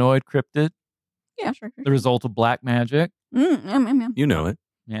 humanoid cryptid. Yeah, sure. The result of black magic. You know it.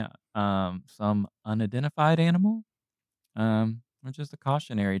 Yeah. Some unidentified animal. Or just a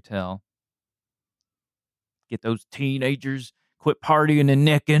cautionary tale. Get those teenagers quit partying and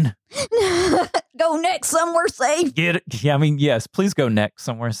necking. Go next somewhere safe. Get it? Yeah, I mean, yes. Please go neck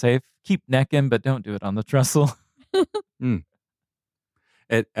somewhere safe. Keep necking, but don't do it on the trestle.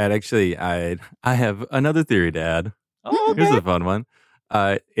 It actually, I have another theory to add. Oh, Here's a fun one.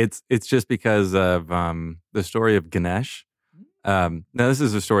 It's just because of the story of Ganesh. Now this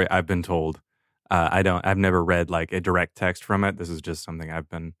is a story I've been told. I've never read like a direct text from it. This is just something I've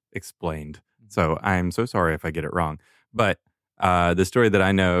been explained. So I'm so sorry if I get it wrong. But the story that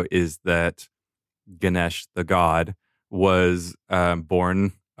I know is that Ganesh, the god, was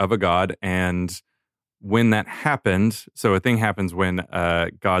born of a god, and when that happened, so a thing happens when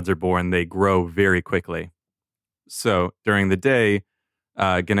gods are born, they grow very quickly. So during the day,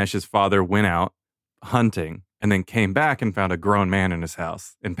 Ganesh's father went out hunting and then came back and found a grown man in his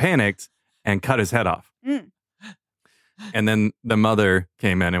house and panicked and cut his head off. And then the mother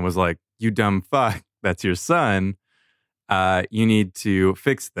came in and was like, "You dumb fuck, that's your son. You need to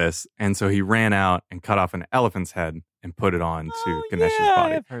fix this." And so he ran out and cut off an elephant's head and put it on to Ganesh's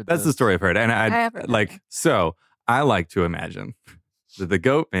body. That's the story I've heard. And I have heard that. So I like to imagine that the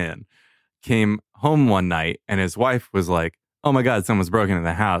goat man came home one night and his wife was like, "Oh my God, someone's broken in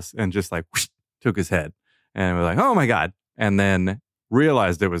the house," and just like whoosh, took his head. And we're like, "Oh my God." And then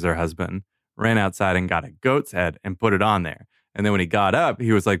realized it was her husband, ran outside and got a goat's head and put it on there. And then when he got up,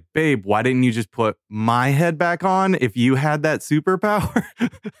 he was like, "Babe, why didn't you just put my head back on if you had that superpower?"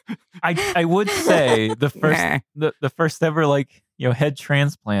 I would say the first Nah. the first ever head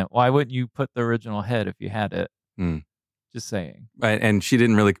transplant. Why wouldn't you put the original head if you had it? Just saying. Right. And she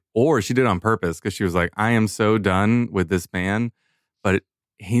didn't really, or she did it on purpose because she was like, I am so done with this man, but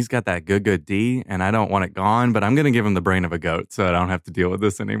he's got that good D and I don't want it gone, but I'm going to give him the brain of a goat so I don't have to deal with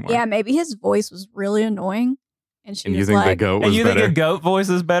this anymore. Yeah, maybe his voice was really annoying. And she And you was think like, the goat was And you better? think a goat voice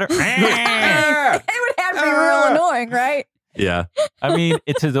is better? it would have to be real annoying, right? Yeah. I mean,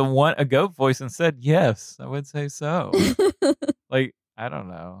 to the one a goat voice and said yes, I would say so. Like, I don't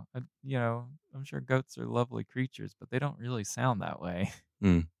know. I'm sure goats are lovely creatures, but they don't really sound that way.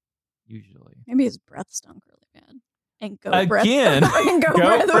 Mm. Usually. Maybe his breath stunk really bad. And goat Again? breath. And goat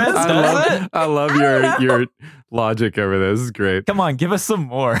Goat breath was- does it? I love your logic over this. This is great. Come on, give us some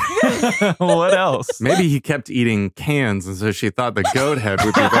more. What else? Maybe he kept eating cans, and so she thought the goat head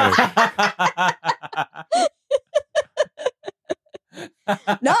would be better.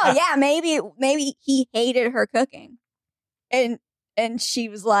 No, yeah, maybe he hated her cooking. And she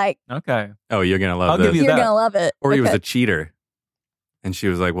was like, Okay. Oh, you're going to love I'll this. give you you're that. going to love it. Or he was Okay. a cheater. And she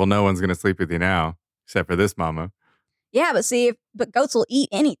was like, well, no one's going to sleep with you now, except for this mama. Yeah, but goats will eat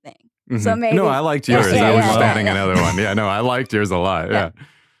anything. So Mhm. maybe. No, I liked Yeah, yours. yeah, I was yeah, just yeah, adding yeah. another one. Yeah, no, I liked yours a lot. Yeah.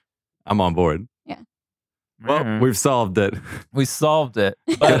 I'm on board. Well, we've solved it. We solved it.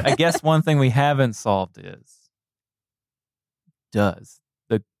 But I guess one thing we haven't solved is, does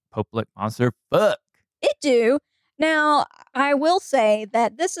the Popelick monster fuck? It do. Now, I will say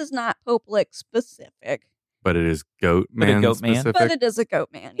that this is not Popelick specific, But it is goat But a man goat man. specific. but it is a goat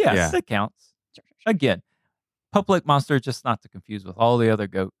man. Yes, Yeah. it counts. Sure. Again, Popelick monster, just not to confuse with all the other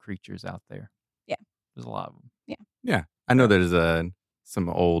goat creatures out there. Yeah. There's a lot of them. Yeah. I know there's some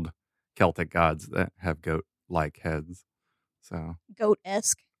old Celtic gods that have goat-like heads. So,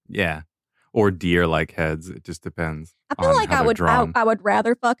 Goat-esque. yeah. Or deer-like heads. It just depends. I feel on like how I they're would drawn. I would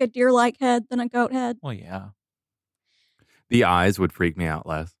rather fuck a deer-like head than a goat head. Well, yeah. The eyes would freak me out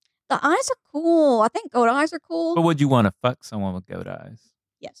less. The eyes are cool. I think goat eyes are cool. But would you want to fuck someone with goat eyes?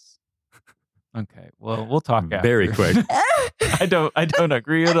 Yes. Okay. Well, we'll talk after. Very quick. I don't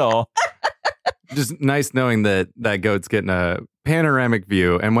agree at all. Just nice knowing that goat's getting a panoramic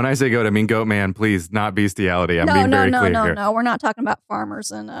view. And when I say goat, I mean goat man, please, not bestiality. I'm being very clear here. No. We're not talking about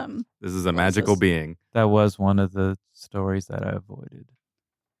farmers and This is a magical being. That was one of the stories that I avoided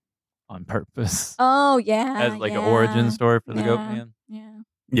on purpose. Oh yeah. As like an origin story for the goat man.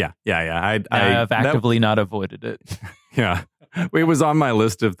 Yeah. Yeah. I've actively not avoided it. Yeah. It was on my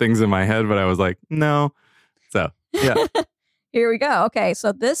list of things in my head, but I was like, no. So, yeah. Here we go. Okay,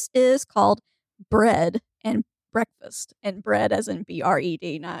 so this is called bread and breakfast, and bread as in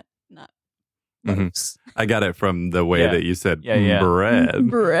BRED, not Mhm. loaves. I got it from the way Yeah. that you said Yeah. bread.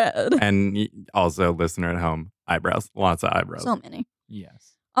 Bread. And also, listener at home, eyebrows. Lots of eyebrows. So many.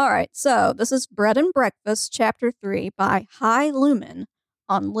 Yes. All right, so this is Bread and Breakfast, Chapter 3 by High Lumen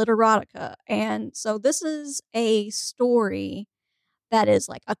on Literotica. And so this is a story that is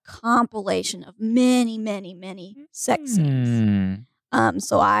like a compilation of many, many, many sex scenes.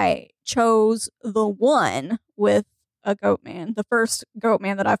 So I chose the one with a goat man, the first goat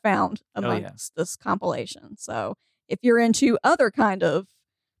man that I found amongst this compilation. So if you're into other kind of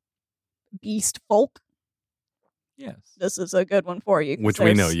beast folk, Yes. this is a good one for you. 'cause Which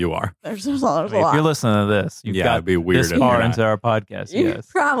we know you are. There's a I lot. mean, if you're listening to this, you've Yeah, got it'd be weird this if far you're into our podcast. You're Yes.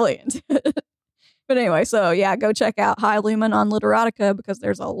 probably into it. But anyway, so yeah, go check out High Lumen on Literotica because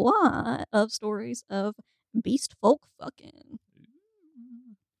there's a lot of stories of beast folk fucking.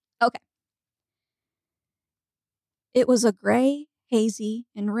 Okay. It was a gray, hazy,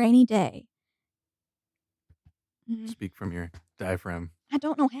 and rainy day. Speak from your diaphragm. I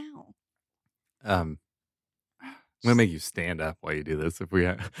don't know how. I'm going to make you stand up while you do this. If we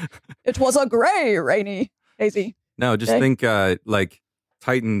It was a gray, rainy, hazy. No, just Okay. think like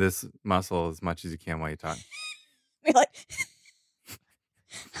tighten this muscle as much as you can while you talk. Be like, I'm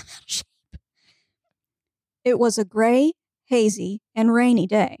out of shape. It was a gray, hazy, and rainy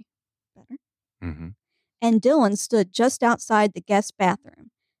day. Better. Mm-hmm. And Dylan stood just outside the guest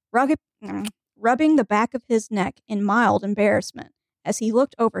bathroom, rubbing the back of his neck in mild embarrassment as he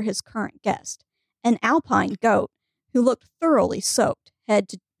looked over his current guest, an alpine goat who looked thoroughly soaked head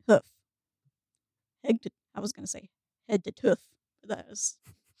to hoof. I was going to say head to hoof. But that is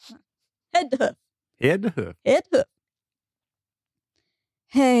head to hoof. Head to hoof. Head to hoof.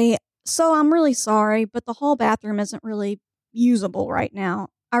 Hey, so I'm really sorry, but the whole bathroom isn't really usable right now.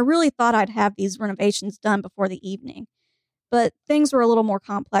 I really thought I'd have these renovations done before the evening, but things were a little more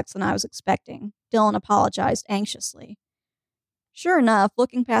complex than I was expecting. Dylan apologized anxiously. Sure enough,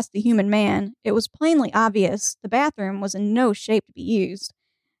 looking past the human man, it was plainly obvious the bathroom was in no shape to be used.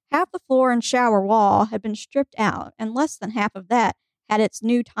 Half the floor and shower wall had been stripped out, and less than half of that had its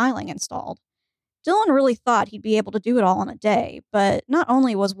new tiling installed. Dylan really thought he'd be able to do it all in a day, but not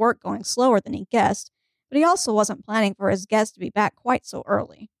only was work going slower than he guessed, but he also wasn't planning for his guest to be back quite so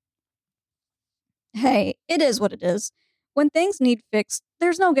early. Hey, it is what it is. When things need fixed,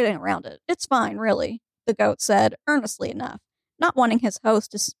 there's no getting around it. It's fine, really, the goat said, earnestly enough, not wanting his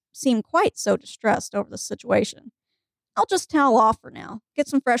host to seem quite so distressed over the situation. I'll just towel off for now, get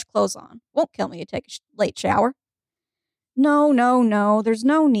some fresh clothes on. Won't kill me to take a late shower. No, there's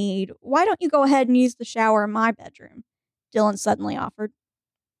no need. Why don't you go ahead and use the shower in my bedroom? Dylan suddenly offered.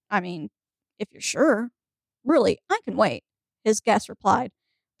 I mean, if you're sure. Really, I can wait, his guest replied,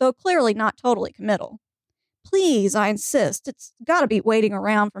 though clearly not totally committal. Please, I insist. It's got to be waiting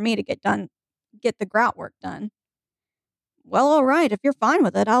around for me to get the grout work done. Well, all right, if you're fine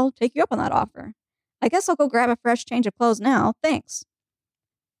with it, I'll take you up on that offer. I guess I'll go grab a fresh change of clothes now, thanks.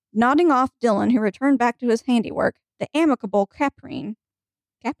 Nodding off Dylan, who returned back to his handiwork, the amicable Caprine.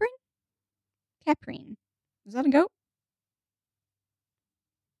 Caprine. Is that a goat?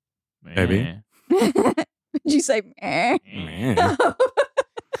 Maybe. Did you say meh? Man.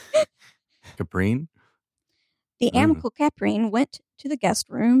 Caprine? The amicable Caprine went to the guest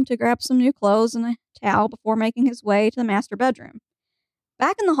room to grab some new clothes and a towel before making his way to the master bedroom.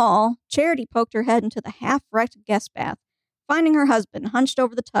 Back in the hall, Charity poked her head into the half-wrecked guest bath, finding her husband hunched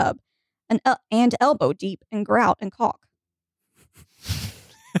over the tub and elbow deep in grout and caulk.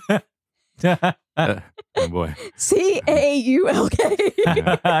 Oh boy. Caulk.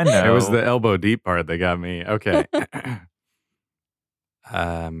 I know. It was the elbow deep part that got me. Okay.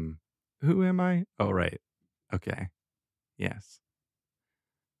 Who am I? Oh, right. Okay. Yes.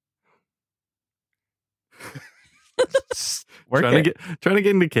 Trying to get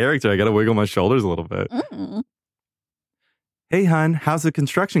into character. I got to wiggle my shoulders a little bit. Hey, hon, how's the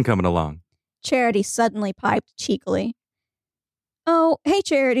construction coming along? Charity suddenly piped cheekily. Oh, hey,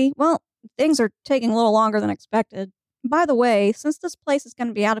 Charity. Well, things are taking a little longer than expected. By the way, since this place is going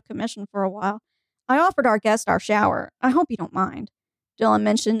to be out of commission for a while, I offered our guest our shower. I hope you don't mind, Dylan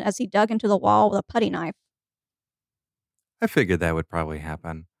mentioned as he dug into the wall with a putty knife. I figured that would probably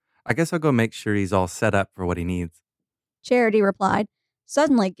happen. I guess I'll go make sure he's all set up for what he needs. Charity replied,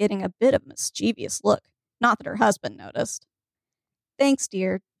 suddenly getting a bit of mischievous look, not that her husband noticed. Thanks,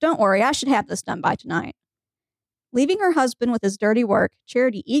 dear. Don't worry, I should have this done by tonight. Leaving her husband with his dirty work,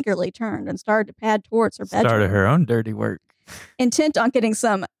 Charity eagerly turned and started to pad towards her bedroom. Started her own dirty work. Intent on getting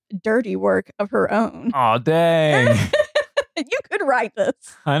some dirty work of her own. Oh, dang. You could write this.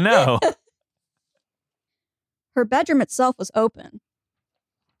 I know. Her bedroom itself was open,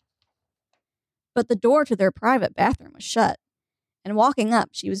 but the door to their private bathroom was shut, and walking up,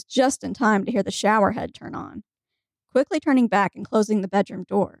 she was just in time to hear the shower head turn on. Quickly turning back and closing the bedroom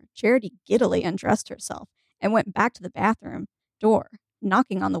door, Charity giddily undressed herself and went back to the bathroom door,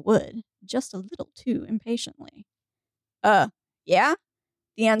 knocking on the wood just a little too impatiently. Yeah?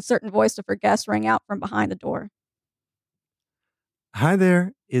 The uncertain voice of her guest rang out from behind the door. Hi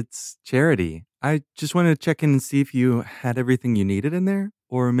there, it's Charity. I just wanted to check in and see if you had everything you needed in there,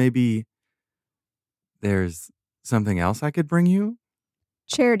 or maybe there's something else I could bring you?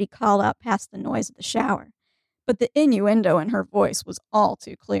 Charity called out past the noise of the shower, but the innuendo in her voice was all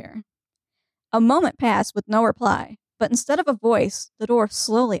too clear. A moment passed with no reply, but instead of a voice, the door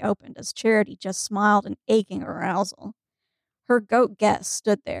slowly opened as Charity just smiled in aching arousal. Her goat guest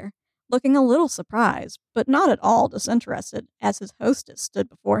stood there, looking a little surprised, but not at all disinterested, as his hostess stood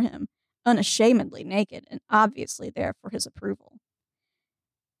before him, unashamedly naked and obviously there for his approval.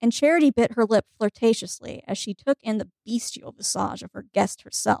 And Charity bit her lip flirtatiously as she took in the bestial visage of her guest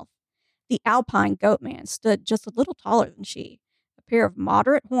herself. The alpine goat man stood just a little taller than she. A pair of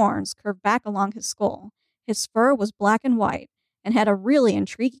moderate horns curved back along his skull. His fur was black and white and had a really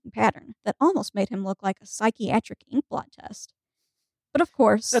intriguing pattern that almost made him look like a psychiatric ink blot test. But of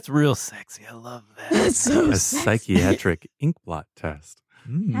course... That's real sexy. I love that. That's so A sexy. psychiatric ink blot test.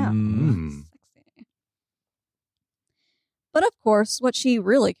 How Mm. sexy. But of course, what she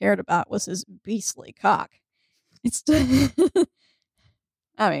really cared about was his beastly cock. It's...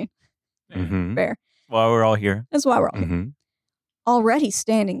 I mean, Mm-hmm. fair. While we're all here. That's why we're all here. Mm-hmm. Already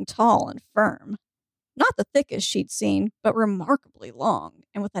standing tall and firm. Not the thickest she'd seen, but remarkably long,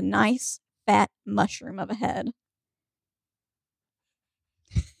 and with a nice, fat mushroom of a head.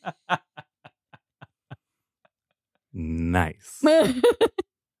 Nice.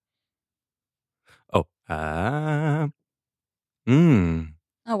 Oh,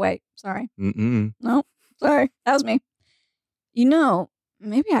 Oh, wait. Sorry. mm-mm. No, sorry. That was me. You know,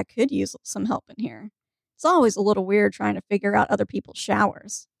 maybe I could use some help in here. It's always a little weird trying to figure out other people's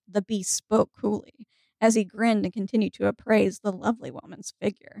showers. The beast spoke coolly, as he grinned and continued to appraise the lovely woman's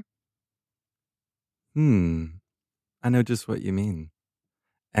figure. I know just what you mean.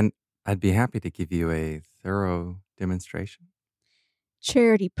 And I'd be happy to give you a thorough demonstration.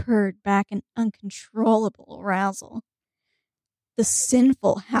 Charity purred back in uncontrollable arousal. The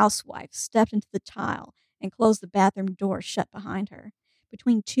sinful housewife stepped into the tile and closed the bathroom door shut behind her.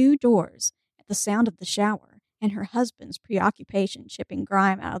 Between two doors, at the sound of the shower and her husband's preoccupation chipping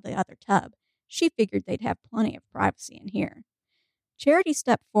grime out of the other tub, she figured they'd have plenty of privacy in here. Charity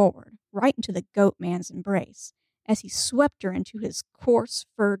stepped forward, right into the goat man's embrace, as he swept her into his coarse,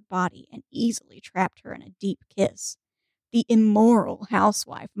 furred body and easily trapped her in a deep kiss. The immoral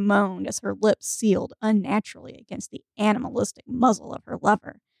housewife moaned as her lips sealed unnaturally against the animalistic muzzle of her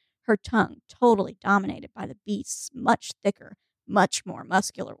lover, her tongue totally dominated by the beast's much thicker, much more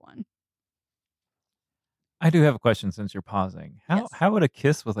muscular one. I do have a question since you're pausing. Yes. How would a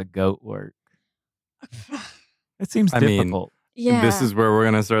kiss with a goat work? It seems I mean, difficult. Yeah. This is where we're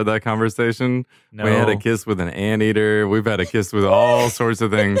going to start that conversation. No. We had a kiss with an anteater. We've had a kiss with all sorts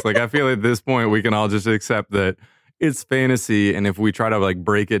of things. Like, I feel at this point, we can all just accept that it's fantasy. And if we try to like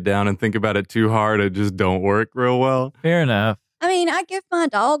break it down and think about it too hard, it just don't work real well. Fair enough. I mean, I give my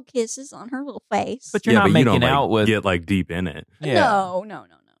dog kisses on her little face. But you're not you making don't, out with. get like deep in it. Yeah. No.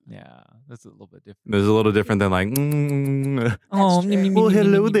 Yeah, that's a little bit different. There's a little different than like, Oh, true. well,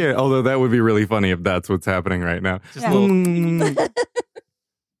 hello there. Although that would be really funny if that's what's happening right now. Just a little.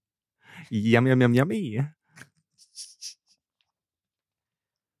 Yum, yum, yum, yummy.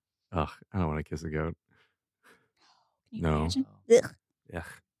 Ugh, I don't want to kiss a goat. Can you No. imagine? Ugh. Ugh.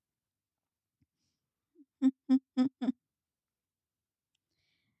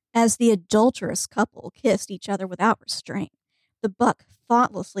 As the adulterous couple kissed each other without restraint, the buck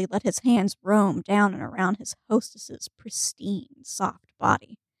thoughtlessly let his hands roam down and around his hostess's pristine, soft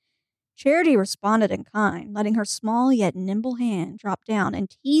body. Charity responded in kind, letting her small yet nimble hand drop down and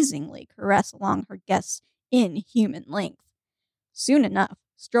teasingly caress along her guest's inhuman length. Soon enough,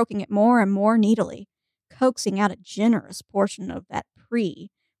 stroking it more and more needily, coaxing out a generous portion of that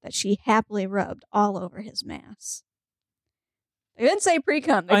that she happily rubbed all over his mass. They didn't say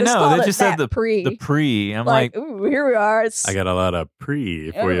pre-cum. They I just know. called They it just said that pre. the pre. I'm like, ooh, here we are. It's, I got a lot of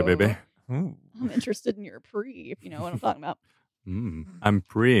pre for you, baby. ooh. I'm interested in your pre, if you know what I'm talking about. I'm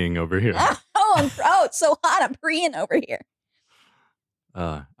preeing over here. Oh, it's so hot. I'm preeing over here.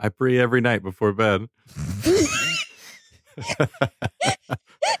 I pre every night before bed.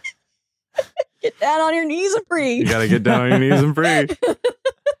 Get down on your knees and pre. You gotta get down on your knees and pre.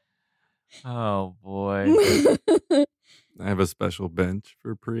 Oh boy. I have a special bench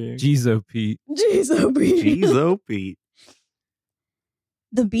for preeing. Jeez, oh Pete. Jeez, oh, Jeez, oh, Pete.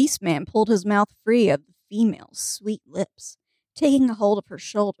 The beast man pulled his mouth free of the female's sweet lips, taking a hold of her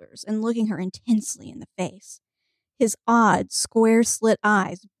shoulders and looking her intensely in the face. His odd, square-slit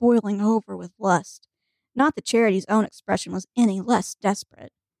eyes boiling over with lust. Not that Charity's own expression was any less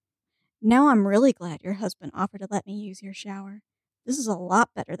desperate. Now I'm really glad your husband offered to let me use your shower. This is a lot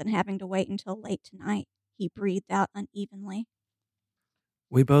better than having to wait until late tonight, he breathed out unevenly.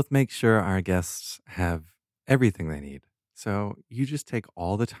 We both make sure our guests have everything they need. So you just take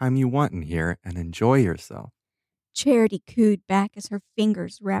all the time you want in here and enjoy yourself. Charity cooed back as her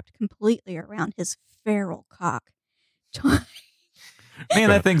fingers wrapped completely around his feral cock. Man,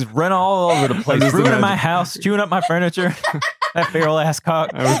 that thing's running all over the place. Ruining my house, chewing up my furniture. That feral ass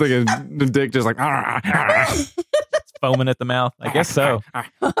cock. I was thinking the dick just like, It's foaming at the mouth. I guess so.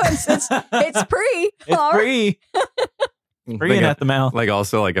 It's pre. It's free. Freeing at the mouth. Like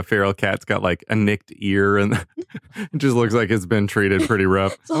also like a feral cat's got like a nicked ear and it just looks like it's been treated pretty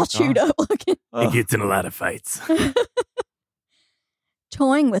rough. It's all chewed up looking. It gets in a lot of fights.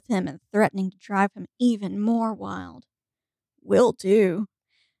 Toying with him and threatening to drive him even more wild. Will do.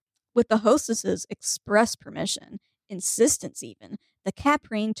 With the hostess's express permission, insistence even, the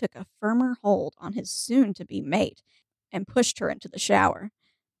caprine took a firmer hold on his soon-to-be mate and pushed her into the shower,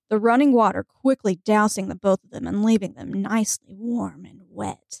 the running water quickly dousing the both of them and leaving them nicely warm and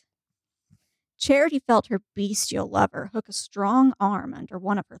wet. Charity felt her bestial lover hook a strong arm under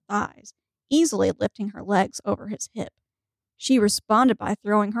one of her thighs, easily lifting her legs over his hip. She responded by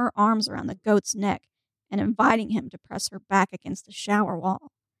throwing her arms around the goat's neck and inviting him to press her back against the shower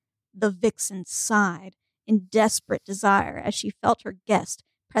wall. The vixen sighed in desperate desire as she felt her guest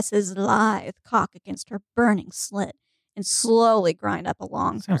press his lithe cock against her burning slit and slowly grind up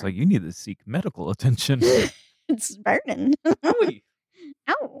along Sounds her. like you need to seek medical attention. It's burning. Owie.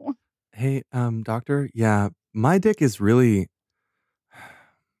 Ow. Hey, doctor, yeah, my dick is really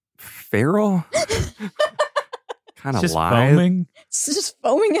feral. Kind of Just live. foaming. It's just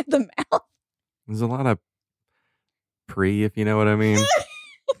foaming at the mouth. There's a lot of pre, if you know what I mean.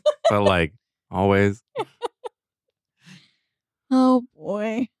 But like Always. Oh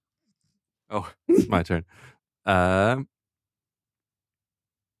boy. Oh, it's my turn. Go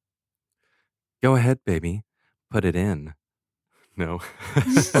ahead, baby. Put it in. No. No,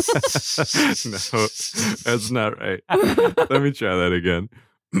 that's not right. Let me try that again.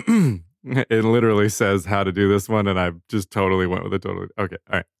 It literally says how to do this one, and I just totally went with it totally. Okay,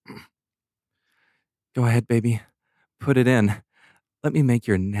 all right. Go ahead, baby. Put it in. Let me make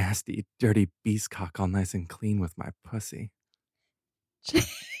your nasty, dirty beast cock all nice and clean with my pussy.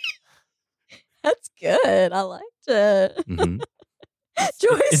 That's good. I liked it. Mm-hmm.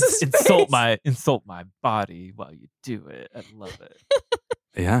 Joyce's insult my body while you do it. I love it.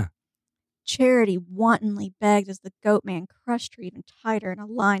 Yeah. Charity wantonly begged as the goat man crushed her even tighter and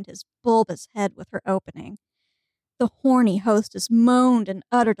aligned his bulbous head with her opening. The horny hostess moaned in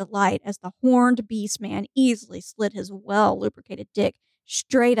utter delight as the horned beast man easily slid his well-lubricated dick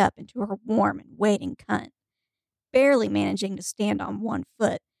straight up into her warm and waiting cunt. Barely managing to stand on one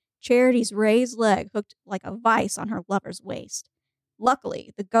foot, Charity's raised leg hooked like a vice on her lover's waist.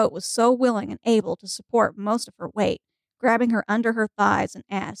 Luckily, the goat was so willing and able to support most of her weight, grabbing her under her thighs and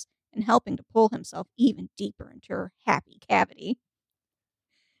ass and helping to pull himself even deeper into her happy cavity.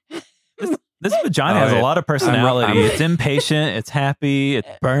 This vagina has a lot of personality. It's impatient, it's happy, it's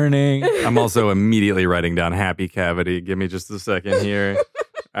burning. I'm also immediately writing down happy cavity. Give me just a second here.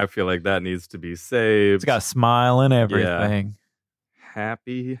 I feel like that needs to be saved. It's got a smile and everything. Yeah.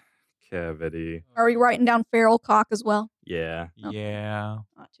 Happy cavity. Are we writing down feral cock as well? Yeah. Okay. Yeah.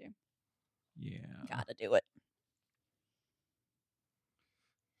 Ought to. Yeah. Gotta do it.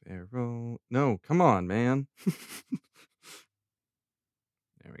 Feral. No, come on, man.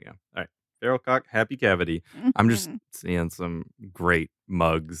 There we go. All right. Feral cock, happy cavity. I'm just seeing some great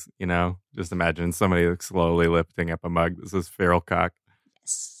mugs, you know? Just imagine somebody slowly lifting up a mug that says feral cock.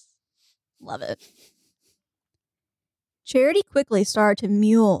 Yes. Love it. Charity quickly started to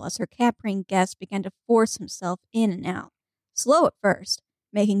mule as her caprine guest began to force himself in and out. Slow at first,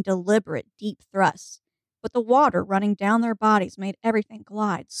 making deliberate, deep thrusts, but the water running down their bodies made everything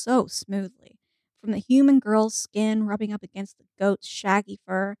glide so smoothly. From the human girl's skin rubbing up against the goat's shaggy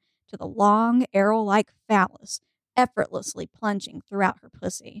fur to the long, arrow-like phallus effortlessly plunging throughout her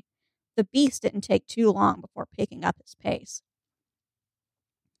pussy. The beast didn't take too long before picking up his pace.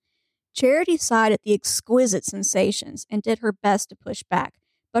 Charity sighed at the exquisite sensations and did her best to push back,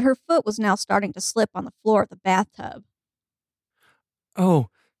 but her foot was now starting to slip on the floor of the bathtub. Oh,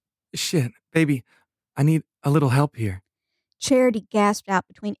 shit, baby, I need a little help here. Charity gasped out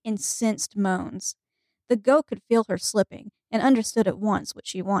between incensed moans. The goat could feel her slipping and understood at once what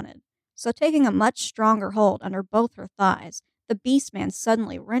she wanted. So taking a much stronger hold under both her thighs, the beast man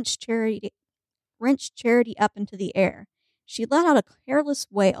suddenly wrenched Charity up into the air. She let out a careless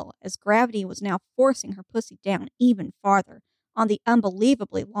wail as gravity was now forcing her pussy down even farther on the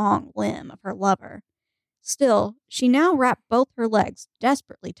unbelievably long limb of her lover. Still, she now wrapped both her legs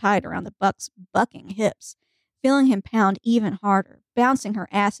desperately tight around the buck's bucking hips, feeling him pound even harder, bouncing her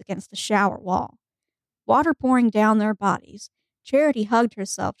ass against the shower wall. Water pouring down their bodies, Charity hugged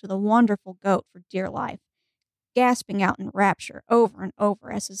herself to the wonderful goat for dear life, gasping out in rapture over and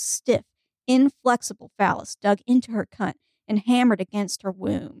over as his stiff, inflexible phallus dug into her cunt and hammered against her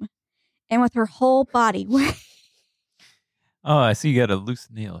womb. And with her whole body Oh, I see you got a loose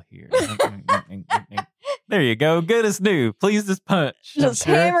nail here. There you go. Good as new. Pleased as punch. just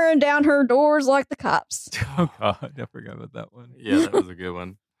hammering down her doors like the cops. Oh, God. I forgot about that one. Yeah, that was a good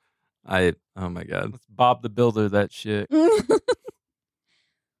one. Oh my God. Let's Bob the Builder that shit.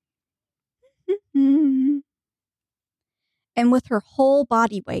 And with her whole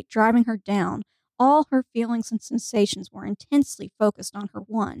body weight driving her down, all her feelings and sensations were intensely focused on her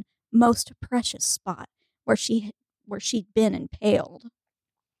one, most precious spot, where she'd been impaled.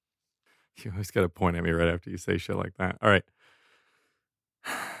 You always got to point at me right after you say shit like that. All right.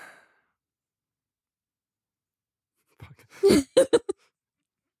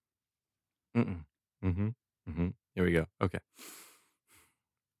 Here we go. Okay.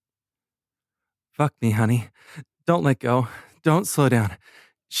 Fuck me, honey. Don't let go. Don't slow down.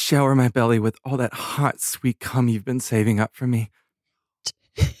 Shower my belly with all that hot, sweet cum you've been saving up for me.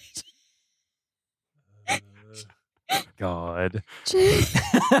 God.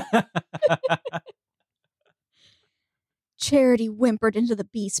 Charity whimpered into the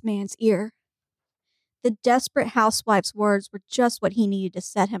beast man's ear. The desperate housewife's words were just what he needed to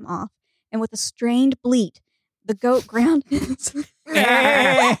set him off, and with a strained bleat, the goat ground his...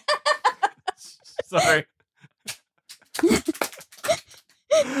 Sorry.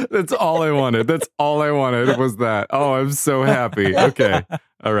 That's all I wanted. That's all I wanted was that. Oh, I'm so happy. Okay.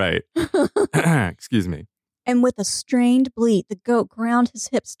 All right. Excuse me. And with a strained bleat, the goat ground his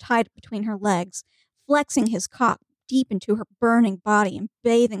hips tight between her legs, flexing his cock deep into her burning body and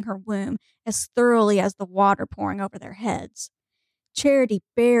bathing her womb as thoroughly as the water pouring over their heads. Charity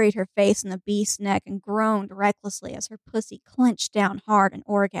buried her face in the beast's neck and groaned recklessly as her pussy clenched down hard in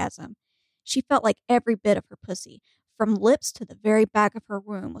orgasm. She felt like every bit of her pussy, from lips to the very back of her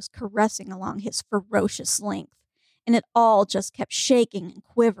womb, was caressing along his ferocious length, and it all just kept shaking and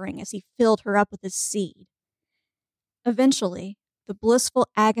quivering as he filled her up with his seed. Eventually, the blissful,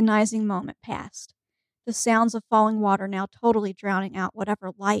 agonizing moment passed, the sounds of falling water now totally drowning out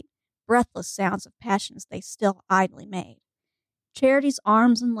whatever light, breathless sounds of passions they still idly made. Charity's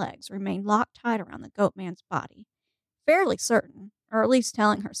arms and legs remained locked tight around the goat man's body, fairly certain, or at least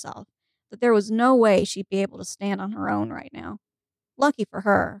telling herself, that there was no way she'd be able to stand on her own right now. Lucky for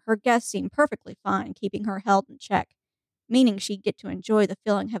her, her guest seemed perfectly fine keeping her held in check, meaning she'd get to enjoy the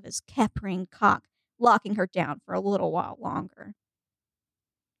feeling of his caprine cock locking her down for a little while longer.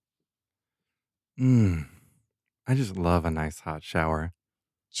 I just love a nice hot shower.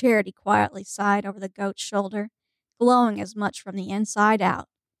 Charity quietly sighed over the goat's shoulder, glowing as much from the inside out.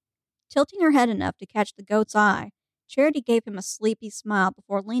 Tilting her head enough to catch the goat's eye, Charity gave him a sleepy smile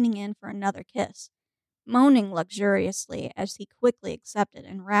before leaning in for another kiss, moaning luxuriously as he quickly accepted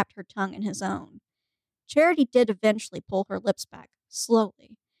and wrapped her tongue in his own. Charity did eventually pull her lips back,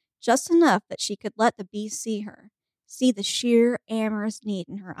 slowly, just enough that she could let the beast see her, see the sheer, amorous need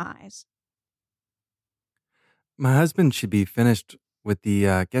in her eyes. My husband should be finished with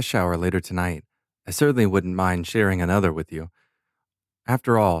the guest shower later tonight. I certainly wouldn't mind sharing another with you.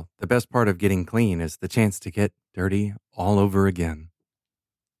 After all, the best part of getting clean is the chance to get dirty all over again.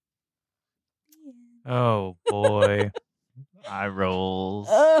 Oh boy. Eye rolls.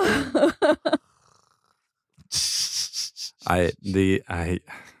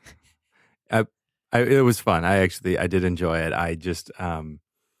 It was fun. I did enjoy it. I just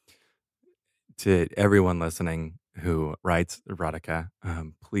to everyone listening who writes erotica,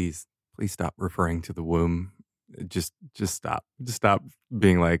 please stop referring to the womb. Just stop. Just stop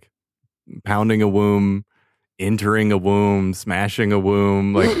being like pounding a womb, entering a womb, smashing a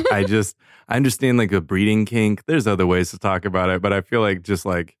womb. Like I understand like a breeding kink. There's other ways to talk about it, but I feel like just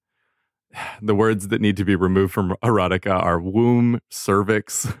like the words that need to be removed from erotica are womb,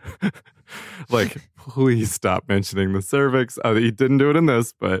 cervix. Like, please stop mentioning the cervix. He didn't do it in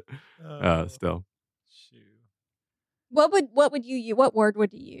this, but still. What would you use? What word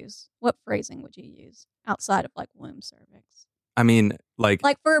would you use? What phrasing would you use outside of like womb, cervix? I mean, like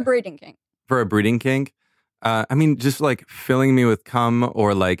for a breeding kink. For a breeding kink, I mean, just like filling me with cum,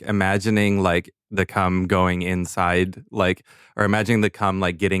 or like imagining like the cum going inside, like, or imagining the cum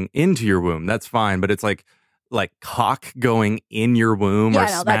like getting into your womb. That's fine, but it's like cock going in your womb, or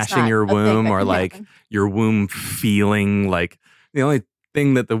smashing your womb, or like your womb feeling like the only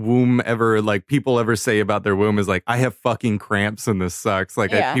thing that the womb ever, like people ever say about their womb is like, I have fucking cramps and this sucks.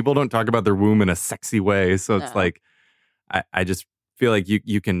 Like people don't talk about their womb in a sexy way. So it's like, I just feel like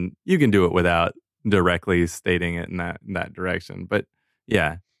you can do it without directly stating it in that direction. But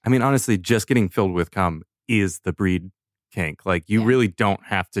yeah, I mean, honestly, just getting filled with cum is the breed kink. Like you really don't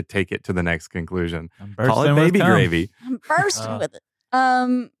have to take it to the next conclusion. Call it baby gravy. I'm bursting with it.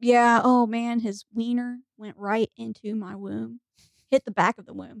 Yeah. Oh man, his wiener went right into my womb. Hit the back of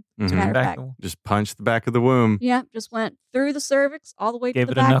the womb. As a matter of fact. Just punched the back of the womb. Yeah, just went through the cervix all the way to the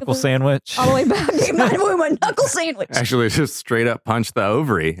back. Gave it a knuckle sandwich. All the way back. Gave my womb a knuckle sandwich. Actually, just straight up punched the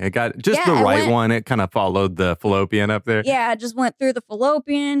ovary. It got just the right one. It kind of followed the fallopian up there. Yeah, it just went through the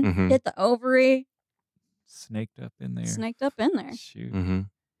fallopian, hit the ovary. Snaked up in there. Shoot. Mm-hmm.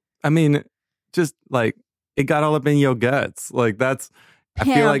 I mean, just like it got all up in your guts. Like that's. I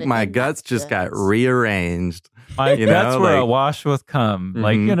feel like my guts just got rearranged. My guts were awash with cum.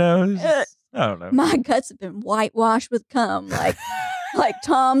 Like, I don't know. My guts have been whitewashed with cum. Like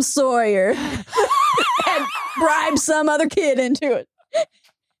Tom Sawyer had bribed some other kid into it.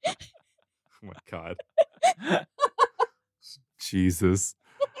 Oh my God. Jesus.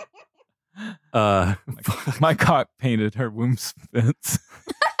 My cock painted her womb's fence.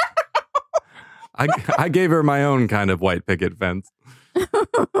 I gave her my own kind of white picket fence.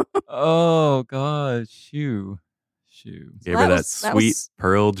 Oh God, shoo. Gave her that sweet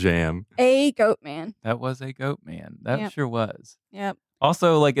pearl jam. A goat man. That was a goat man. That sure was. Yep.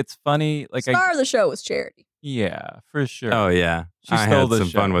 Also, like it's funny. Like star of the show was Charity. Yeah, for sure. Oh yeah, I had some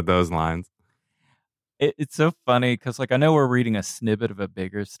fun with those lines. It's so funny because like I know we're reading a snippet of a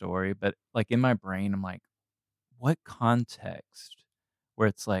bigger story, but like in my brain, I'm like, what context where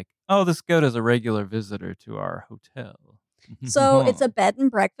it's like, oh, this goat is a regular visitor to our hotel. So it's a bed and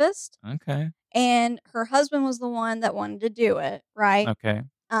breakfast. Okay. And her husband was the one that wanted to do it, right? Okay.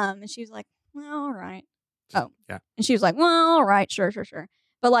 And she was like, well, all right. Oh, Yeah. And she was like, well, all right, sure.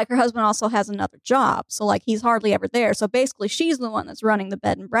 But like her husband also has another job. So like he's hardly ever there. So basically she's the one that's running the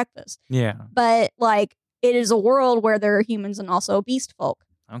bed and breakfast. Yeah. But like it is a world where there are humans and also beast folk.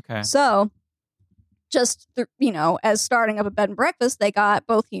 Okay. So just, as starting up a bed and breakfast, they got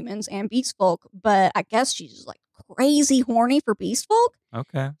both humans and beast folk. But I guess she's just like crazy horny for beast folk.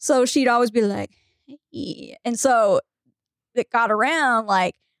 Okay. So she'd always be like, hey. And so it got around,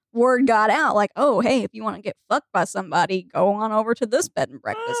 like, word got out, like, oh, hey, if you want to get fucked by somebody, go on over to this bed and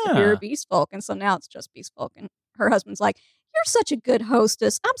breakfast if you're a beast folk. And so now it's just beast folk. And her husband's like, you're such a good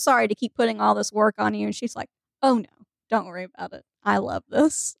hostess. I'm sorry to keep putting all this work on you. And she's like, oh, no, don't worry about it. I love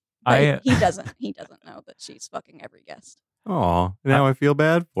this. But he doesn't know that she's fucking every guest. Oh, now I feel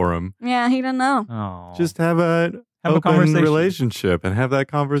bad for him. Yeah, he doesn't know. Oh. Just have a open relationship and have that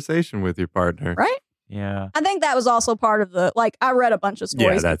conversation with your partner. Right? Yeah. I think that was also part of the, like, I read a bunch of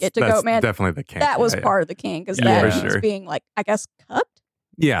stories to get to Goatman. Definitely the kink. That was part of the kink, because that was being, like, I guess, cucked?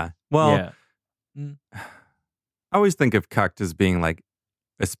 Yeah. Well, I always think of cucked as being, like,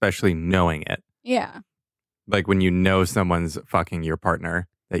 especially knowing it. Yeah. Like when you know someone's fucking your partner,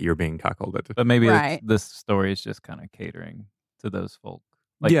 that you're being cuckolded. But maybe this story is just kind of catering to those folk.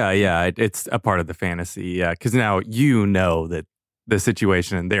 Like, it's a part of the fantasy. Yeah, because now you know that the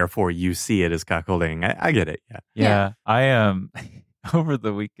situation, and therefore you see it as cuckolding. I get it. Yeah. I over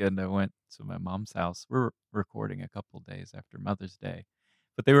the weekend I went to my mom's house. We're recording a couple days after Mother's Day,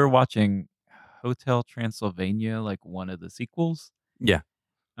 but they were watching Hotel Transylvania, like one of the sequels. Yeah.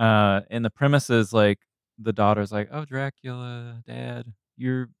 And the premise is like the daughter's like, "Oh, Dracula, Dad,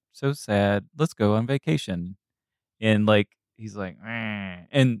 you're so sad. Let's go on vacation." And like he's like,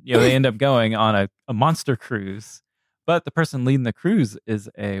 and they end up going on a monster cruise. But the person leading the cruise is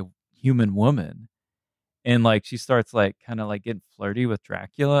a human woman. And like she starts like kind of like getting flirty with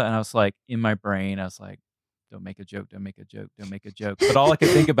Dracula. And I was like, in my brain, I was like, don't make a joke, don't make a joke, don't make a joke. But all I could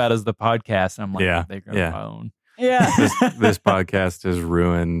think about is the podcast. And I'm like, they're going to bone. Yeah. This podcast has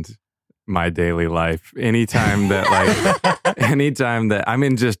ruined my daily life. Anytime that I'm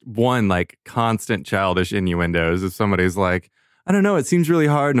in just one like constant childish innuendos, if somebody's like, I don't know, it seems really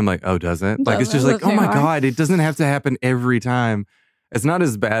hard. And I'm like, oh, does it? Like, it's just like, oh my God, it doesn't have to happen every time. It's not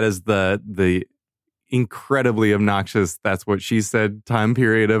as bad as the incredibly obnoxious, that's what she said time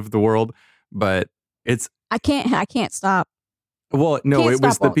period of the world. But it's... I can't stop. Well, no, it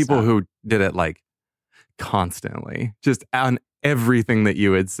was the people who did it like constantly, just on everything that you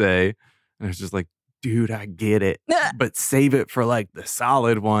would say. And it's just like, dude, I get it, but save it for like the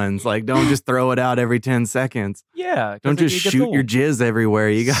solid ones. Like, don't just throw it out every 10 seconds. Yeah. Don't just shoot your jizz everywhere.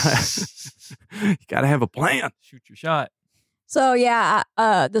 You gotta have a plan. Shoot your shot. So yeah,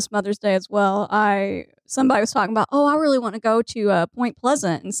 this Mother's Day as well, somebody was talking about, I really want to go to Point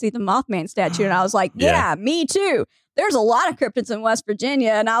Pleasant and see the Mothman statue. And I was like, yeah, me too. There's a lot of cryptids in West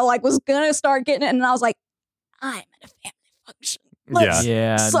Virginia. And I like was going to start getting it. And I was like, I'm at a family function.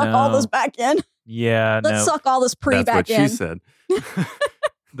 Let's suck all this back in. Yeah, Let's suck all this back in. That's what she said.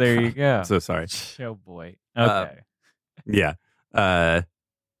 There you go. So sorry. Oh boy. Okay. Yeah. I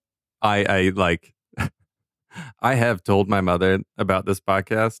like. I have told my mother about this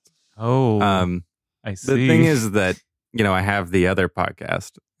podcast. Oh. I see. The thing is that I have the other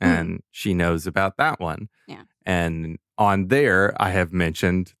podcast, and she knows about that one. Yeah. And on there, I have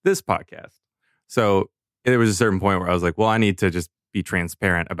mentioned this podcast. So there was a certain point where I was like, well, I need to just be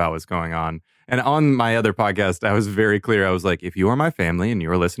transparent about what's going on. And on my other podcast, I was very clear. I was like, if you are my family and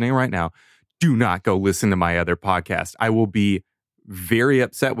you are listening right now, do not go listen to my other podcast. I will be very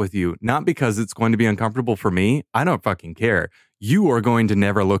upset with you, not because it's going to be uncomfortable for me. I don't fucking care. You are going to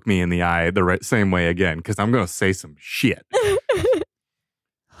never look me in the eye the same way again, because I'm going to say some shit.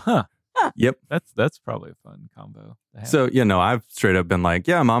 Huh. Yep. That's probably a fun combo. So, I've straight up been like,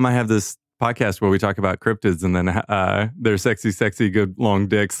 yeah, Mom, I have this podcast where we talk about cryptids and then their sexy, good long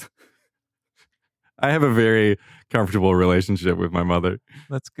dicks. I have a very comfortable relationship with my mother.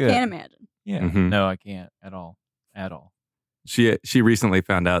 That's good. Can't imagine. Yeah. Mm-hmm. No, I can't at all. At all. She recently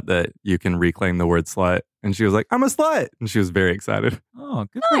found out that you can reclaim the word slut, and she was like, I'm a slut. And she was very excited. Oh,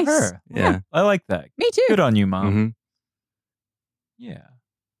 good for her. Yeah. I like that. Me too. Good on you, Mom. Mm-hmm. Yeah.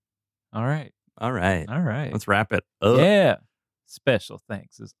 All right. Let's wrap it up. Yeah. Special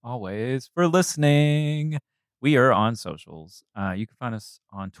thanks as always for listening. We are on socials. You can find us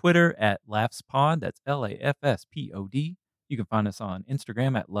on Twitter at LaughsPod. That's LAFSPOD. You can find us on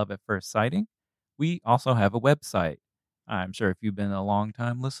Instagram at Love at First Sighting. We also have a website. I'm sure if you've been a long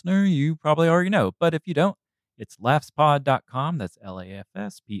time listener, you probably already know. But if you don't, It's laughspod.com. That's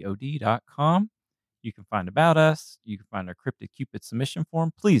LAFSPOD.com. You can find about us. You can find our Cryptic Cupid submission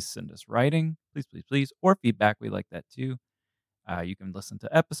form. Please send us writing. Please, please, please. Or feedback. We like that too. You can listen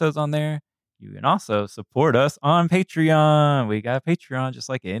to episodes on there. You can also support us on Patreon. We got a Patreon just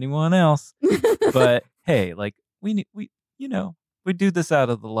like anyone else. But hey, like we do this out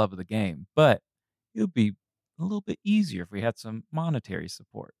of the love of the game. But it would be a little bit easier if we had some monetary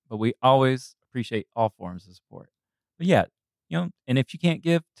support. But we always appreciate all forms of support. But yeah, and if you can't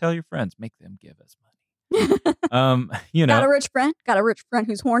give, tell your friends. Make them give us money. Got a rich friend? Got a rich friend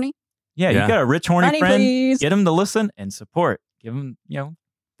who's horny? Yeah, you got a rich horny money, friend. Please. Get them to listen and support. Give them,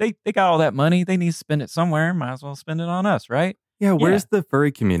 they got all that money. They need to spend it somewhere. Might as well spend it on us, right? Yeah, where's the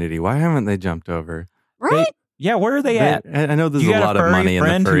furry community? Why haven't they jumped over? Right? Where are they at? I know there's a lot of money in the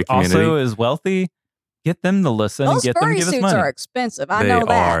furry community. Also is wealthy. Get them to listen and get them to give us money. Those furry suits are expensive. I know that.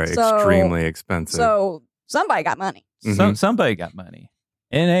 They are extremely expensive. So somebody got money. Mm-hmm. Somebody got money.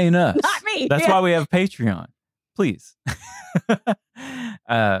 It ain't us. Not me. That's why we have Patreon. Please.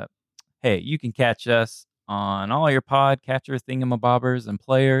 Hey, you can catch us on all your podcatcher thingamabobbers and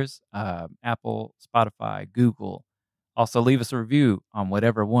players, Apple, Spotify, Google. Also, leave us a review on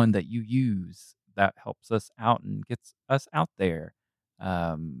whatever one that you use. That helps us out and gets us out there.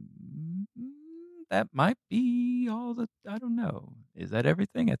 That might be all I don't know. Is that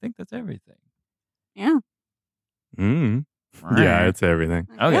everything? I think that's everything. Yeah. Yeah, it's everything.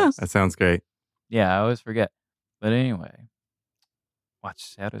 Okay. Yes. That sounds great. Yeah, I always forget. But anyway,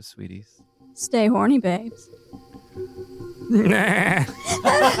 watch Shadows, sweeties. Stay horny, babes. I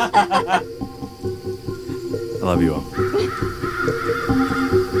love you all.